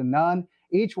second to none.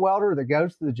 Each welder that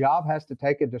goes to the job has to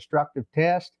take a destructive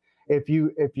test. If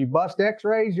you bust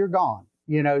x-rays, you're gone.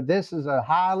 This is a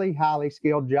highly, highly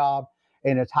skilled job,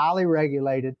 and it's highly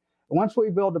regulated. Once we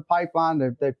build the pipeline,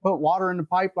 they put water in the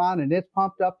pipeline, and it's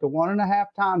pumped up to 1.5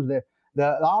 times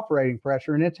the operating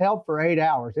pressure, and it's held for 8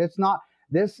 hours. It's not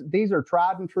these are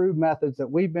tried and true methods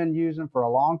that we've been using for a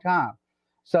long time.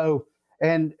 So,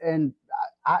 and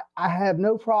I have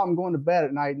no problem going to bed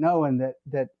at night knowing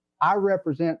that I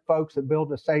represent folks that build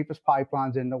the safest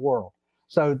pipelines in the world.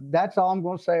 So that's all I'm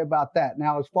going to say about that.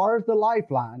 Now, as far as the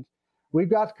lifelines,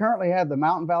 we've currently have the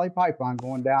Mountain Valley Pipeline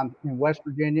going down in West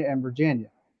Virginia and Virginia.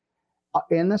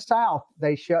 In the South,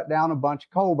 they shut down a bunch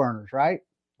of coal burners, right?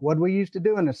 What do we used to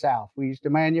do in the South? We used to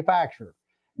manufacture.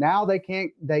 Now they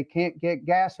can't get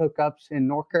gas hookups in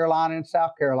North Carolina and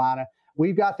South Carolina.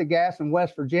 We've got the gas in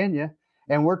West Virginia,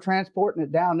 and we're transporting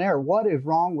it down there. What is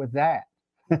wrong with that?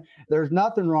 There's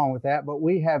nothing wrong with that, but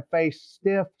we have faced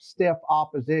stiff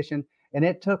opposition, and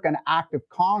it took an act of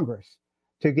Congress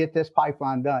to get this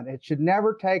pipeline done. It should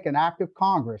never take an act of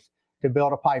Congress to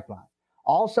build a pipeline.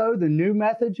 Also, the new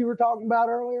methods you were talking about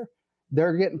earlier,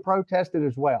 they're getting protested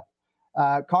as well.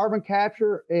 Carbon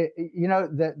capture,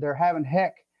 they're having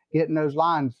heck getting those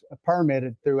lines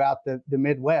permitted throughout the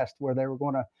Midwest, where they were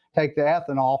going to take the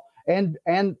ethanol and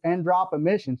drop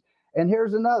emissions. And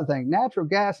here's another thing. Natural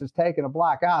gas has taken a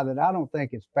black eye that I don't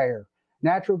think is fair.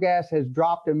 Natural gas has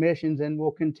dropped emissions and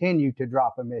will continue to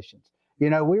drop emissions.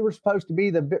 We were supposed to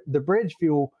be the bridge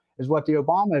fuel, is what the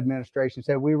Obama administration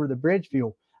said. We were the bridge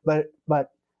fuel. But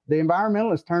the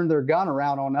environmentalists turned their gun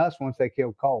around on us once they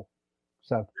killed coal.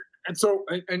 So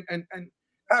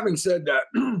having said that,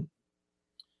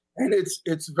 and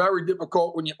it's very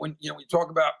difficult when you talk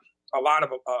about a lot of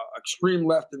extreme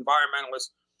left environmentalists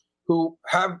who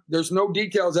there's no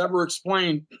details ever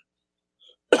explained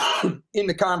in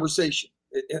the conversation.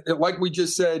 Like we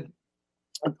just said,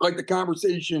 like the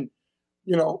conversation,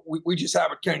 we just have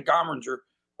with Ken Gomeringer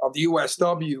of the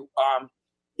USW.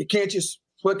 You can't just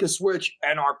flick a switch,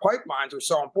 and our pipelines are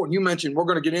so important. You mentioned we're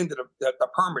going to get into the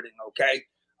permitting, okay?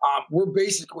 We're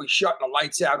basically shutting the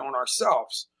lights out on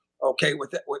ourselves, okay,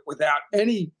 without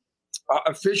any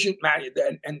efficient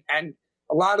management. And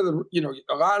a lot of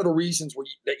the reasons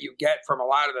that you get from a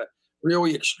lot of the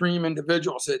really extreme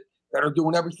individuals that are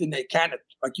doing everything they can to,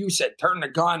 like you said, turn the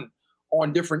gun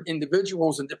on different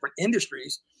individuals and different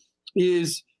industries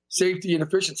is safety and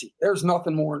efficiency. There's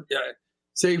nothing more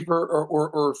safer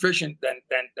or efficient than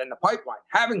the pipeline.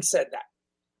 Having said that,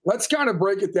 let's kind of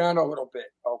break it down a little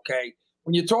bit, okay?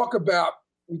 When you talk about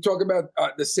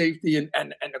the safety and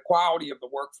the quality of the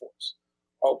workforce,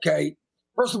 okay?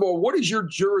 First of all, what is your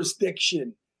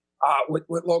jurisdiction with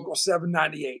Local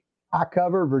 798? I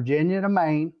cover Virginia to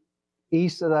Maine,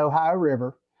 east of the Ohio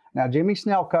River. Now, Jimmy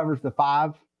Snell covers the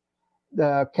 5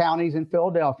 counties in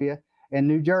Philadelphia, and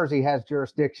New Jersey has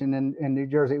jurisdiction in New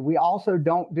Jersey. We also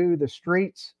don't do the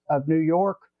streets of New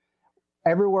York.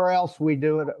 Everywhere else we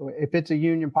do it. If it's a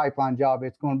union pipeline job,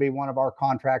 it's going to be one of our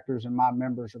contractors, and my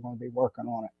members are going to be working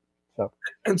on it.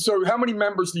 So how many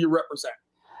members do you represent?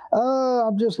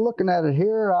 I'm just looking at it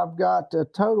here. I've got a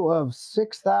total of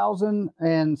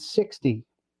 6,060.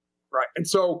 Right. And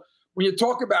so when you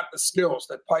talk about the skills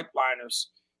that pipeliners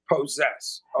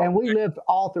possess. Okay, and we live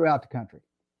all throughout the country.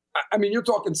 I mean, you're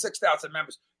talking 6,000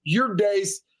 members. Your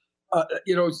day's,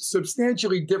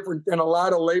 substantially different than a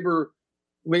lot of labor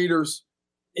leaders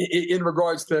in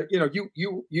regards to,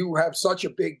 you have such a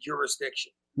big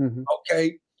jurisdiction. Mm-hmm.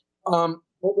 Okay. But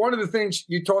one of the things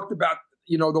you talked about,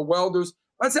 the welders,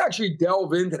 let's actually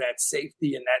delve into that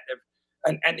safety and that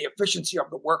and the efficiency of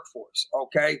the workforce.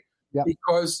 Okay. Yep.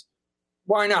 Because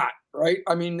why not? Right.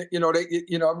 I mean,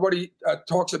 everybody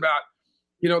talks about,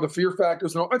 the fear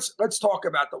factors. No, let's talk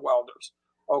about the welders.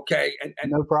 Okay. And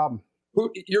no problem.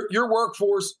 Your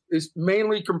workforce is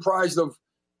mainly comprised of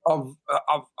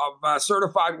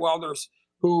certified welders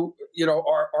who,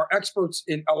 are experts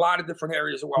in a lot of different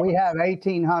areas of welding. We have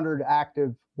 1,800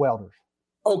 active welders.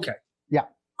 Okay. Yeah.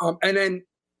 And then,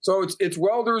 so it's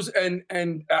welders and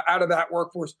out of that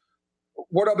workforce,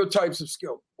 what other types of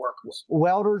skilled workers?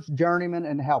 Welders, journeymen,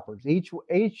 and helpers. Each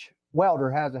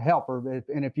welder has a helper.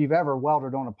 And if you've ever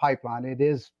welded on a pipeline, it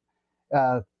is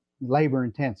labor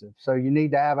intensive. So you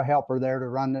need to have a helper there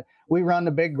to we run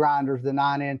the big grinders, the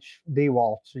 9-inch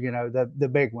DeWalts, the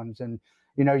big ones. And,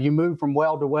 you move from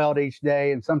weld to weld each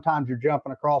day, and sometimes you're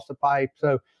jumping across the pipe.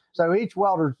 So each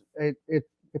welder, it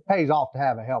pays off to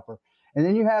have a helper. And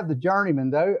then you have the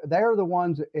journeymen. They're the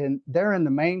ones they're in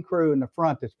the main crew in the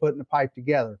front that's putting the pipe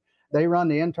together. They run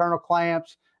the internal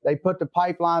clamps. They put the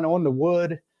pipeline on the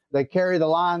wood. They carry the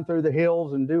line through the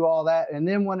hills and do all that. And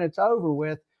then when it's over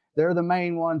with, they're the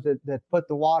main ones that put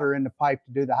the water in the pipe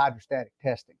to do the hydrostatic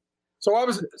testing. So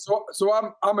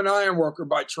I'm an iron worker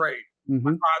by trade. Mm-hmm.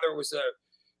 My father was a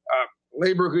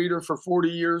labor leader for 40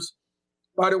 years.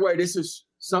 By the way, this is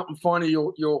something funny.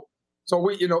 So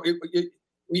we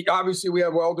obviously we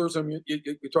have welders, and you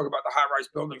talk about the high-rise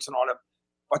buildings and all that.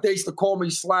 But they used to call me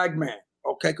slag man,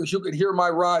 okay, because you could hear my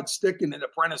rod sticking in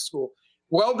apprentice school.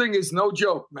 Welding is no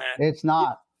joke, man. It's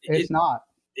not. It's not.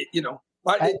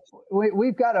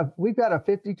 We've got a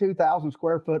 52,000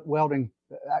 square foot welding.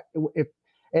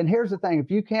 And here's the thing: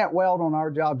 if you can't weld on our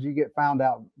jobs, you get found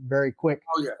out very quick.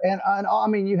 Oh yeah. And I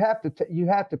mean, you have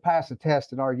to pass a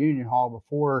test in our union hall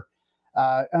before,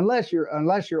 unless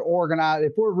you're organized.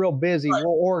 If we're real busy, right,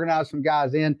 we'll organize some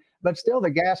guys in. But still, the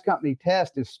gas company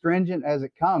test is stringent as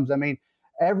it comes. I mean,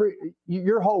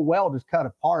 your whole weld is cut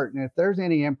apart, and if there's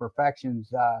any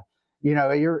imperfections,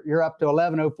 you're up to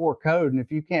 1104 code, and if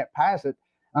you can't pass it,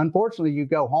 unfortunately, you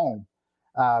go home.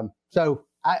 So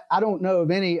I don't know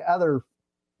of any other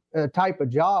type of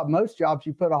job. Most jobs,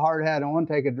 you put a hard hat on,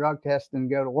 take a drug test, and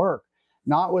go to work.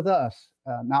 Not with us.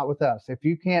 Not with us. If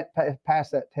you can't pass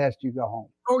that test, you go home.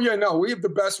 Oh yeah, no, we have the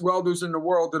best welders in the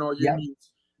world in our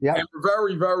unions. Yeah, and we're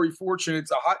very, very fortunate.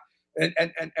 It's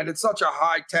and it's such a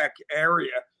high tech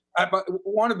area. But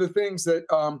one of the things that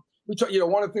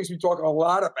one of the things we talk a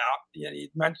lot about, you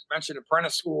mentioned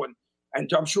apprentice school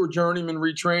and I'm sure journeyman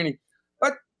retraining.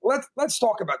 Let's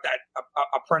talk about that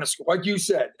apprentice school. Like you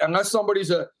said, unless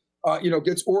somebody's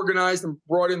gets organized and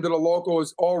brought into the local,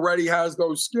 already has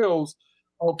those skills.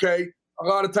 Okay, a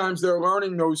lot of times they're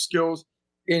learning those skills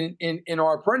in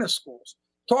our apprentice schools.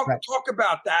 Talk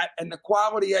about that and the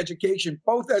quality education,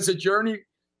 both as a journey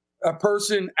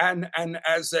person and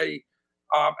as a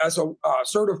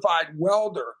certified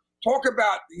welder. Talk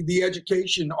about the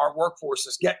education our workforce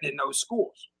is getting in those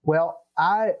schools. Well,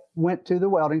 I went to the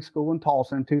welding school in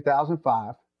Tulsa in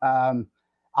 2005.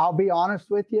 I'll be honest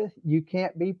with you, you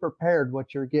can't be prepared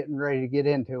what you're getting ready to get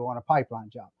into on a pipeline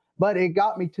job. But it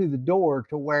got me to the door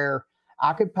to where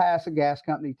I could pass a gas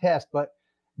company test, but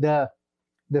the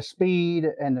speed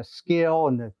and the skill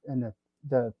and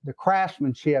the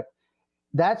craftsmanship,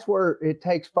 that's where it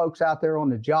takes folks out there on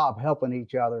the job helping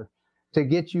each other to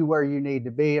get you where you need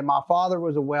to be. And my father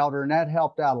was a welder, and that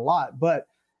helped out a lot. But,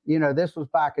 this was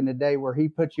back in the day where he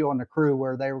put you on the crew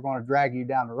where they were going to drag you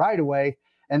down the right of way.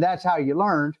 And that's how you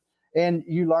learned. And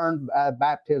you learned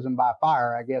baptism by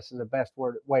fire, I guess is the best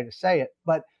way to say it.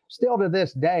 But still to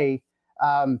this day,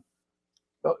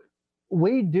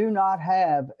 we do not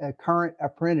have a current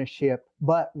apprenticeship,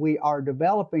 but we are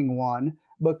developing one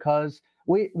because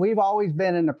we've always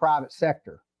been in the private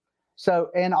sector. So,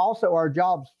 and also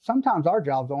sometimes our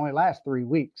jobs only last 3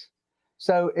 weeks.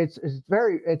 So it's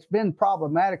been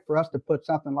problematic for us to put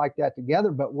something like that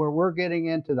together, but where we're getting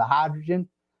into the hydrogen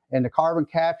and the carbon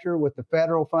capture with the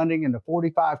federal funding and the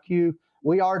 45Q,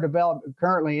 we are developing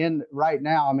currently in right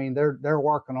now. I mean, they're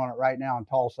working on it right now in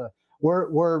Tulsa.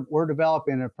 We're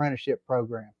developing an apprenticeship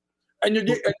program.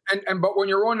 And but when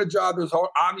you're on the job, there's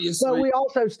obviously. So we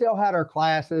also still had our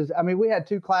classes. I mean, we had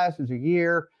 2 classes a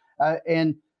year,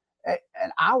 and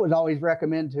I was always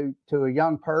recommend to a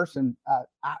young person.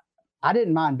 I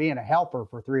didn't mind being a helper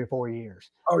for 3 or 4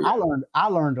 years. Oh, yeah. I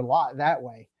learned a lot that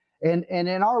way. And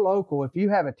in our local, if you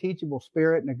have a teachable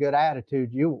spirit and a good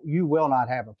attitude, you will not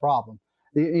have a problem.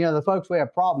 The folks we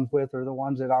have problems with are the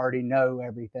ones that already know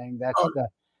everything.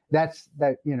 It's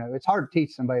hard to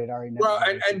teach somebody that already knows. Well,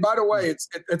 and by the way, it's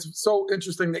so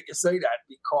interesting that you say that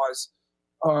because,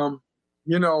 I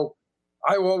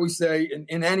always say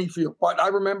in any field, but I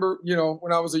remember,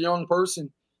 when I was a young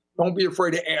person, don't be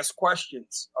afraid to ask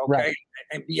questions, okay, right,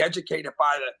 and be educated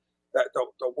by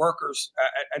the workers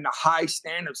and the high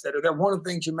standards that are there. One of the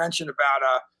things you mentioned about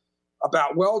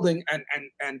welding, and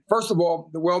first of all,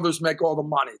 the welders make all the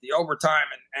money, the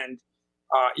overtime, and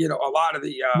a lot of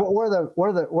the.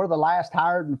 We're the last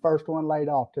hired and first one laid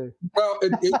off too. Well,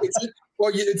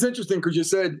 it's interesting because you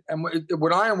said, and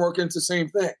when I am working, it's the same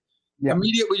thing. Yeah.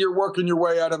 Immediately, you're working your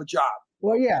way out of a job.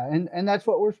 Well, yeah, and that's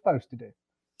what we're supposed to do.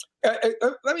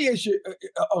 Let me ask you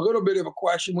a little bit of a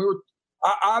question. We were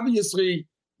obviously,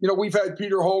 we've had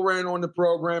Peter Holran on the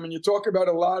program, and you talk about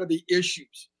a lot of the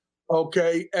issues,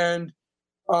 okay? And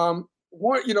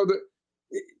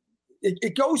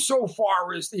it goes so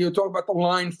far as you talk about the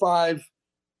Line 5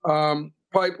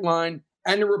 pipeline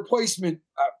and the replacement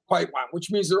pipeline, which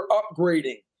means they're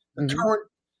upgrading the current.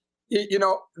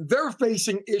 They're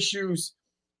facing issues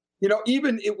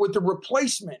even with the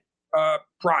replacement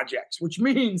projects, which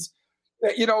means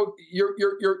that,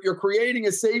 you're creating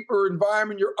a safer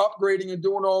environment, you're upgrading and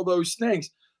doing all those things.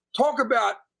 Talk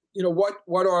about, what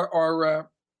our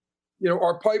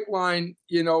pipeline,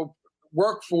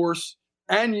 workforce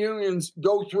and unions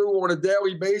go through on a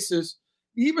daily basis,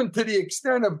 even to the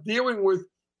extent of dealing with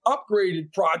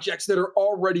upgraded projects that are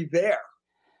already there.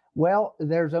 Well,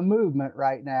 there's a movement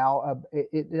right now.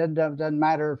 It doesn't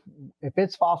matter if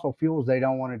it's fossil fuels, they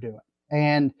don't want to do it.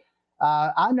 And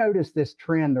I noticed this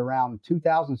trend around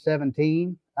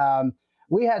 2017.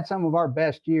 We had some of our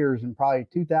best years in probably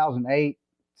 2008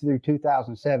 through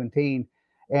 2017.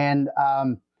 And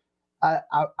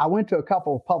I went to a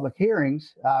couple of public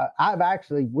hearings.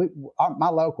 My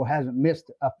local hasn't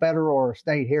missed a federal or a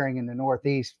state hearing in the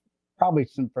Northeast, probably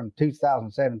from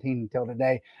 2017 until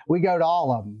today. We go to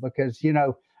all of them because,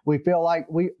 we feel like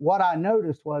what I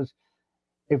noticed was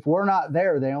if we're not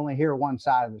there, they only hear one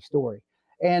side of the story.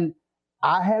 And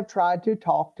I have tried to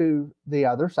talk to the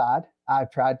other side.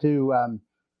 I've tried to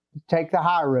take the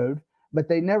high road, but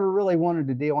they never really wanted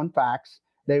to deal in facts.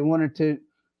 They wanted to,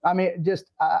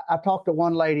 I talked to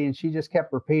one lady and she just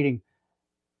kept repeating,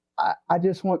 I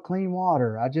just want clean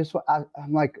water.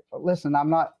 I'm like, listen,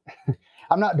 I'm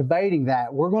not debating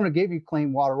that. We're going to give you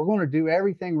clean water. We're going to do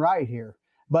everything right here.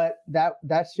 But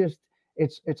that's just,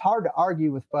 it's hard to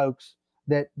argue with folks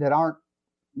that aren't,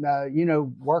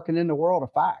 working in the world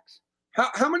of facts.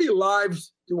 How many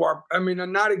lives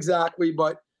not exactly,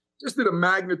 but just to the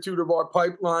magnitude of our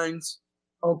pipelines,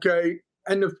 okay,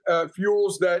 and the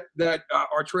fuels that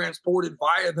are transported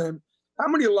via them, how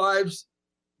many lives,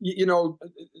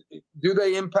 do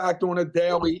they impact on a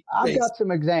daily basis? I've got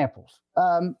some examples.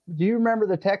 Do you remember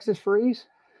the Texas freeze?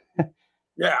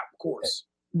 Yeah, of course.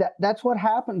 That's what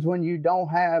happens when you don't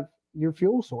have your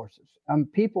fuel sources.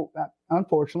 People,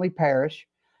 unfortunately, perish.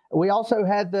 We also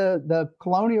had the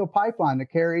Colonial Pipeline that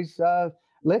carries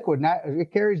liquid.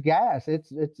 It carries gas. It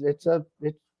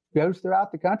goes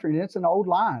throughout the country, and it's an old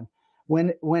line.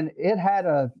 When it had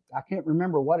I can't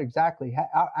remember what exactly.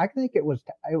 I think it was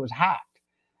hacked.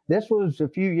 This was a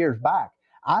few years back.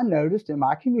 I noticed in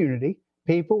my community,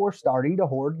 people were starting to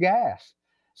hoard gas.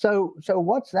 So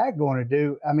what's that going to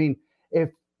do? I mean, if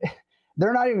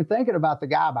they're not even thinking about the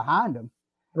guy behind them,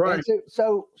 right?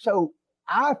 So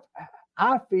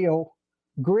I feel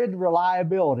grid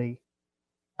reliability.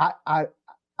 I'm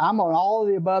an all of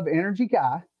the above energy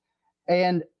guy,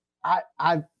 and I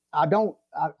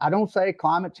don't say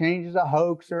climate change is a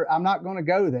hoax, or I'm not going to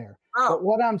go there. Oh. But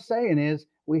what I'm saying is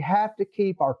we have to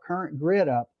keep our current grid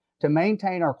up to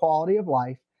maintain our quality of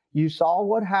life. You saw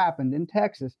what happened in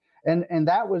Texas, and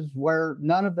that was where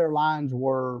none of their lines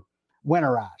were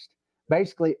winterized.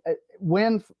 Basically,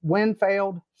 wind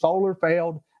failed, solar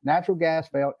failed, natural gas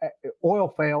failed,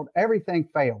 oil failed, everything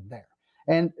failed there,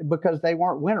 and because they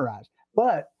weren't winterized.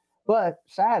 But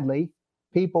sadly,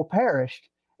 people perished.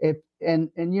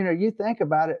 You think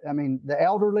about it. I mean, the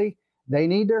elderly, they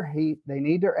need their heat, they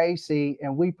need their AC,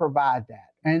 and we provide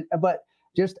that. But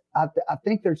I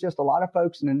think there's just a lot of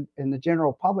folks in the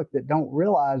general public that don't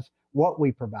realize what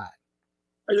we provide.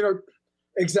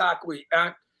 Exactly.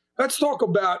 Let's talk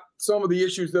about some of the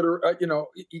issues that are,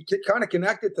 kind of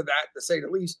connected to that, to say the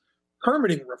least.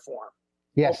 Permitting reform.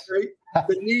 Yes. Okay?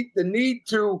 the need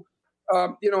to,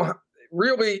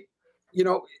 really,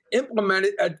 implement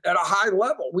it at a high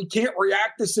level. We can't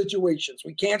react to situations.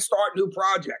 We can't start new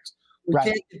projects. We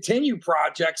can't continue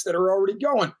projects that are already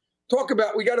going.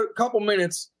 We got a couple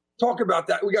minutes. Talk about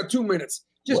that. We got 2 minutes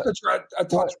just to try to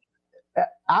touch.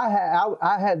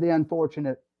 I had the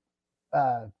unfortunate,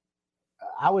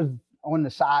 I was on the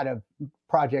side of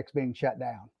projects being shut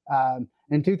down.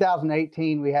 In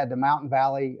 2018, we had the Mountain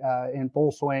Valley in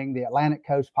full swing, the Atlantic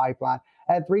Coast Pipeline.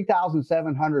 I had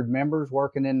 3,700 members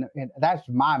working that's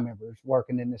my members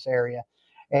working in this area.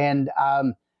 And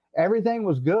everything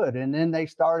was good. And then they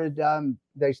started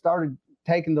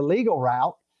taking the legal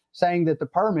route, saying that the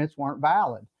permits weren't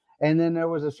valid. And then there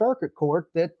was a circuit court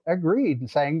that agreed and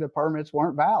saying the permits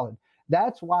weren't valid.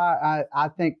 That's why I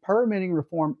think permitting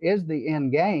reform is the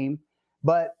end game,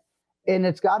 and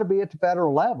it's got to be at the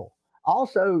federal level.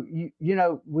 Also,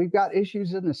 we've got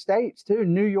issues in the states too.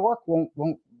 New York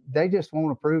won't they just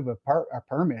won't approve a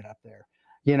permit up there,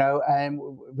 and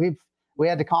we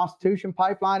had the Constitution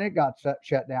Pipeline. It got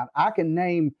shut down. I can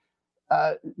name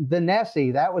the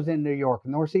Nessie, that was in New York,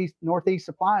 Northeast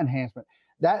Supply Enhancement.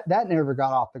 That never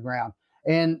got off the ground.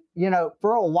 And,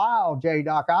 for a while,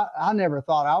 J-Doc, I never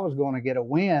thought I was going to get a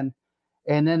win.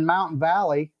 And then Mountain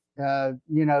Valley,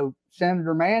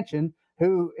 Senator Manchin,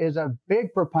 who is a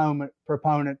big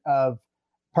proponent of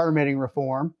permitting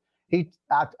reform,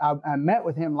 I met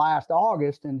with him last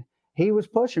August, and he was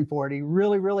pushing for it. He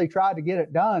really, really tried to get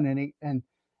it done,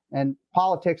 and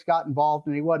politics got involved,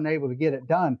 and he wasn't able to get it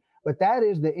done. But that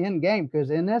is the end game,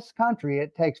 because in this country,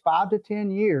 it takes 5 to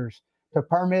 10 years to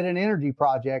permit an energy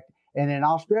project. And in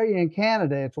Australia and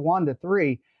Canada, it's 1 to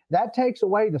 3. That takes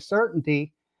away the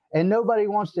certainty, and nobody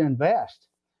wants to invest.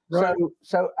 Right.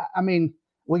 So I mean,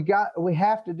 we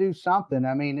have to do something.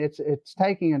 I mean, it's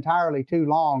taking entirely too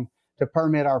long to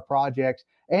permit our projects.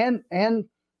 And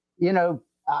you know,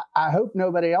 I hope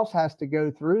nobody else has to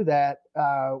go through that.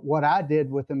 What I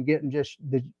did with them, getting just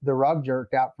the rug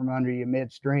jerked out from under you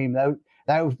midstream.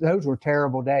 Those were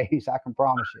terrible days. I can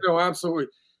promise you. No, absolutely.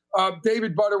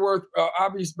 David Butterworth,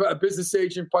 obvious business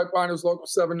agent, Pipeliners Local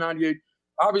 798,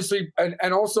 obviously,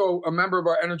 and also a member of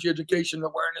our Energy Education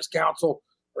Awareness Council,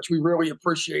 which we really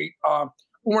appreciate.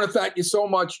 We want to thank you so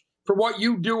much for what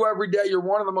you do every day. You're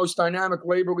one of the most dynamic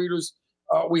labor leaders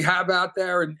we have out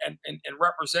there, and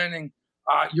representing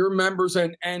your members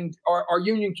and our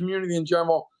union community in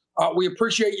general. We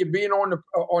appreciate you being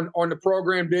on the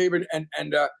program, David, and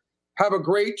have a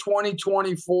great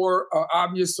 2024.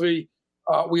 Obviously,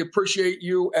 we appreciate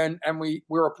you, and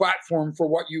we're a platform for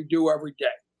what you do every day.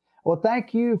 Well,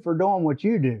 thank you for doing what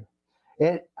you do.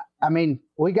 I mean,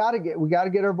 we got to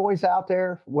get our voice out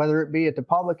there, whether it be at the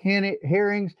public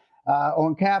hearings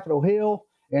on Capitol Hill,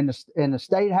 in the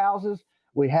state houses.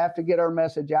 We have to get our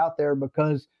message out there,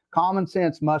 because common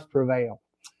sense must prevail.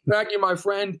 Thank you, my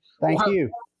friend. Thank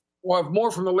you. We'll have more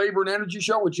from the Labor and Energy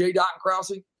Show with J. Dot and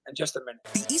Krause in just a minute.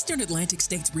 The Eastern Atlantic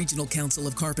States Regional Council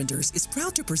of Carpenters is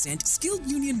proud to present skilled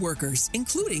union workers,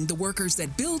 including the workers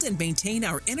that build and maintain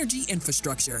our energy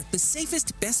infrastructure. The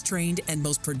safest, best trained, and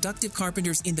most productive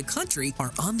carpenters in the country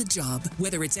are on the job.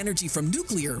 Whether it's energy from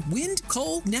nuclear, wind,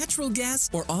 coal, natural gas,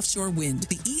 or offshore wind,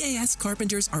 the EAS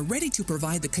carpenters are ready to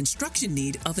provide the construction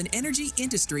need of an energy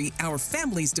industry our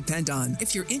families depend on.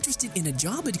 If you're interested in a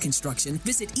job in construction,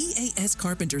 visit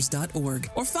eascarpenters.org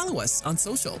or follow us on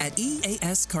social at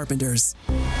EAS Carpenters.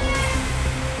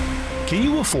 Can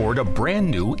you afford a brand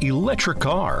new electric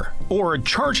car or a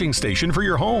charging station for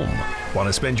your home? Want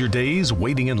to spend your days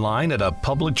waiting in line at a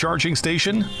public charging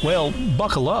station? Well,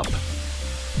 buckle up.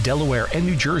 Delaware and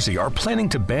New Jersey are planning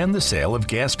to ban the sale of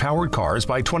gas-powered cars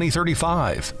by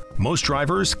 2035. Most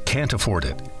drivers can't afford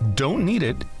it, don't need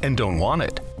it, and don't want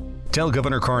it. Tell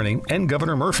Governor Carney and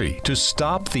Governor Murphy to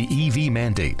stop the EV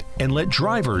mandate and let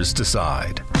drivers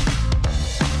decide.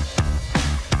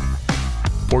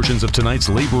 Portions of tonight's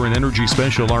Labor and Energy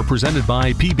Special are presented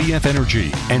by PBF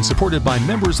Energy and supported by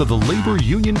members of the labor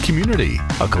union community,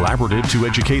 a collaborative to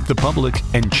educate the public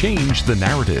and change the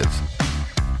narrative.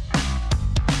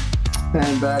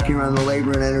 And back here on the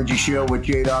Labor and Energy Show with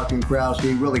J. Doc and Krause.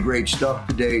 Really great stuff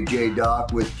today, J.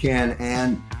 Doc, with Ken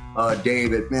and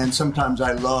David. Man, sometimes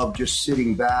I love just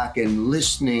sitting back and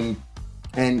listening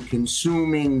and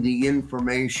consuming the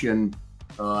information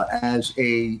as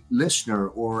a listener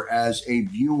or as a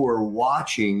viewer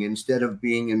watching, instead of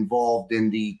being involved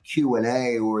in the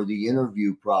Q&A or the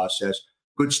interview process.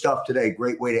 Good stuff today.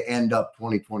 Great way to end up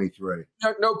 2023.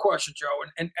 No question, Joe.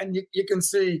 And you can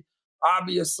see,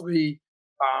 obviously,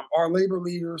 our labor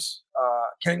leaders,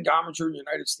 Ken Gomeringer,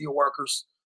 United Steelworkers,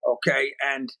 okay,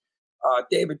 and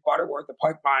David Butterworth, the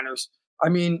Pipeliners. I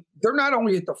mean, they're not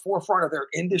only at the forefront of their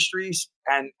industries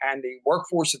and the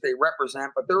workforce that they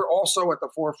represent, but they're also at the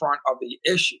forefront of the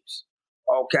issues,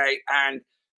 okay, and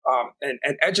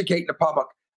educating the public,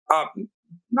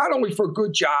 not only for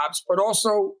good jobs, but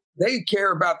also they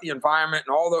care about the environment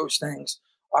and all those things,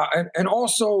 and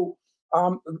also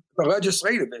the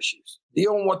legislative issues,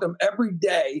 dealing with them every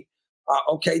day.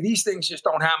 Okay, these things just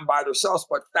don't happen by themselves,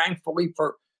 but thankfully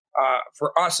for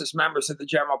us as members of the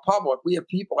general public, we have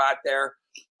people out there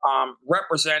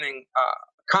representing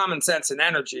common sense and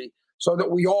energy, so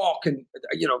that we all can,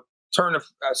 turn a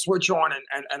switch on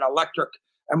and electric,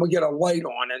 and we get a light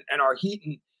on, and our heat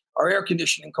and our air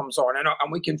conditioning comes on,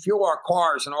 and we can fuel our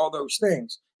cars and all those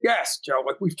things. Yes, Joe,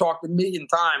 like we've talked a million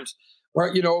times,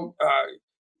 where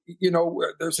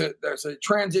there's a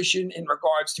transition in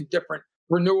regards to different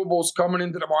renewables coming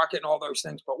into the market and all those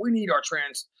things, but we need our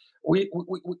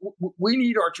we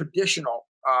need our traditional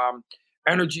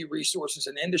energy resources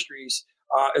and industries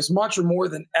as much or more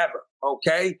than ever,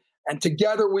 okay? And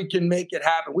together we can make it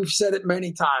happen. We've said it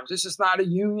many times. This is not a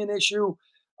union issue.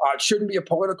 It shouldn't be a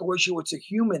political issue. It's a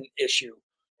human issue.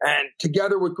 And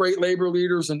together with great labor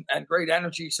leaders and great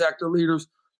energy sector leaders,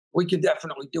 we can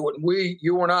definitely do it. And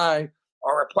you and I,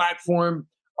 are a platform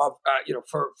of,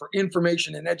 for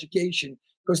information and education,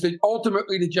 because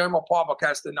ultimately the general public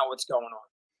has to know what's going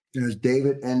on. As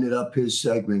David ended up his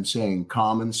segment saying,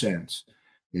 common sense.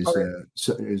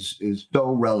 is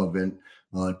so relevant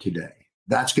today.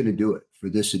 That's going to do it for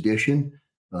this edition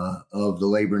of the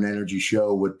Labor and Energy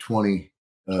Show with Labor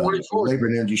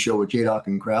and Energy Show with J-Doc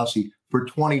and Krause for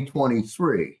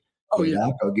 2023. Oh, yeah.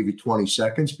 J-Doc, I'll give you 20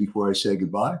 seconds before I say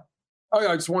goodbye. Oh,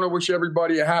 yeah, I just want to wish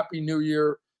everybody a happy new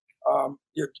year.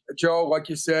 Joe, like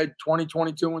you said,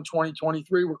 2022 and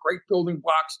 2023 were great building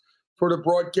blocks for the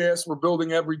broadcast. We're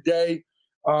building every day.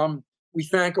 We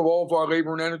thank all of our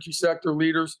labor and energy sector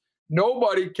leaders.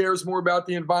 Nobody cares more about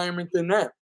the environment than them,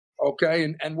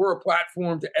 okay? And we're a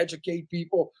platform to educate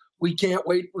people. We can't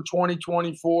wait for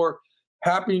 2024.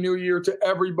 Happy New Year to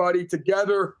everybody.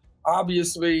 Together,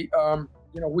 obviously,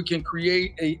 we can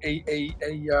create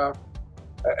a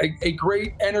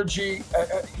great energy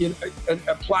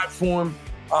a platform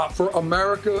for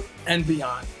America and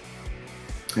beyond.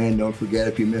 And don't forget,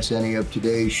 if you miss any of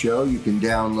today's show, you can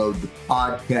download the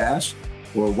podcast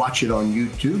or watch it on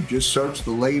YouTube. Just search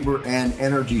the Labor and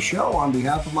Energy Show on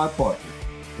behalf of my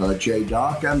partner,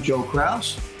 J-Doc. I'm Joe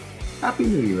Krause. Happy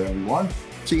New Year, everyone.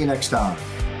 See you next time.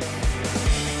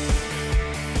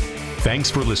 Thanks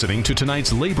for listening to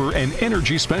tonight's Labor and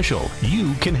Energy Special.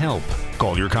 You can help.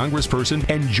 Call your congressperson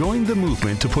and join the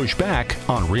movement to push back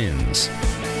on RINs.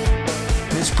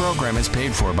 This program is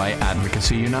paid for by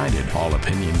Advocacy United. All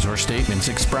opinions or statements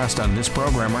expressed on this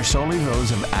program are solely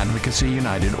those of Advocacy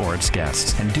United or its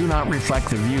guests and do not reflect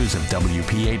the views of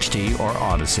WPHT or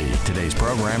Odyssey. Today's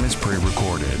program is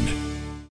pre-recorded.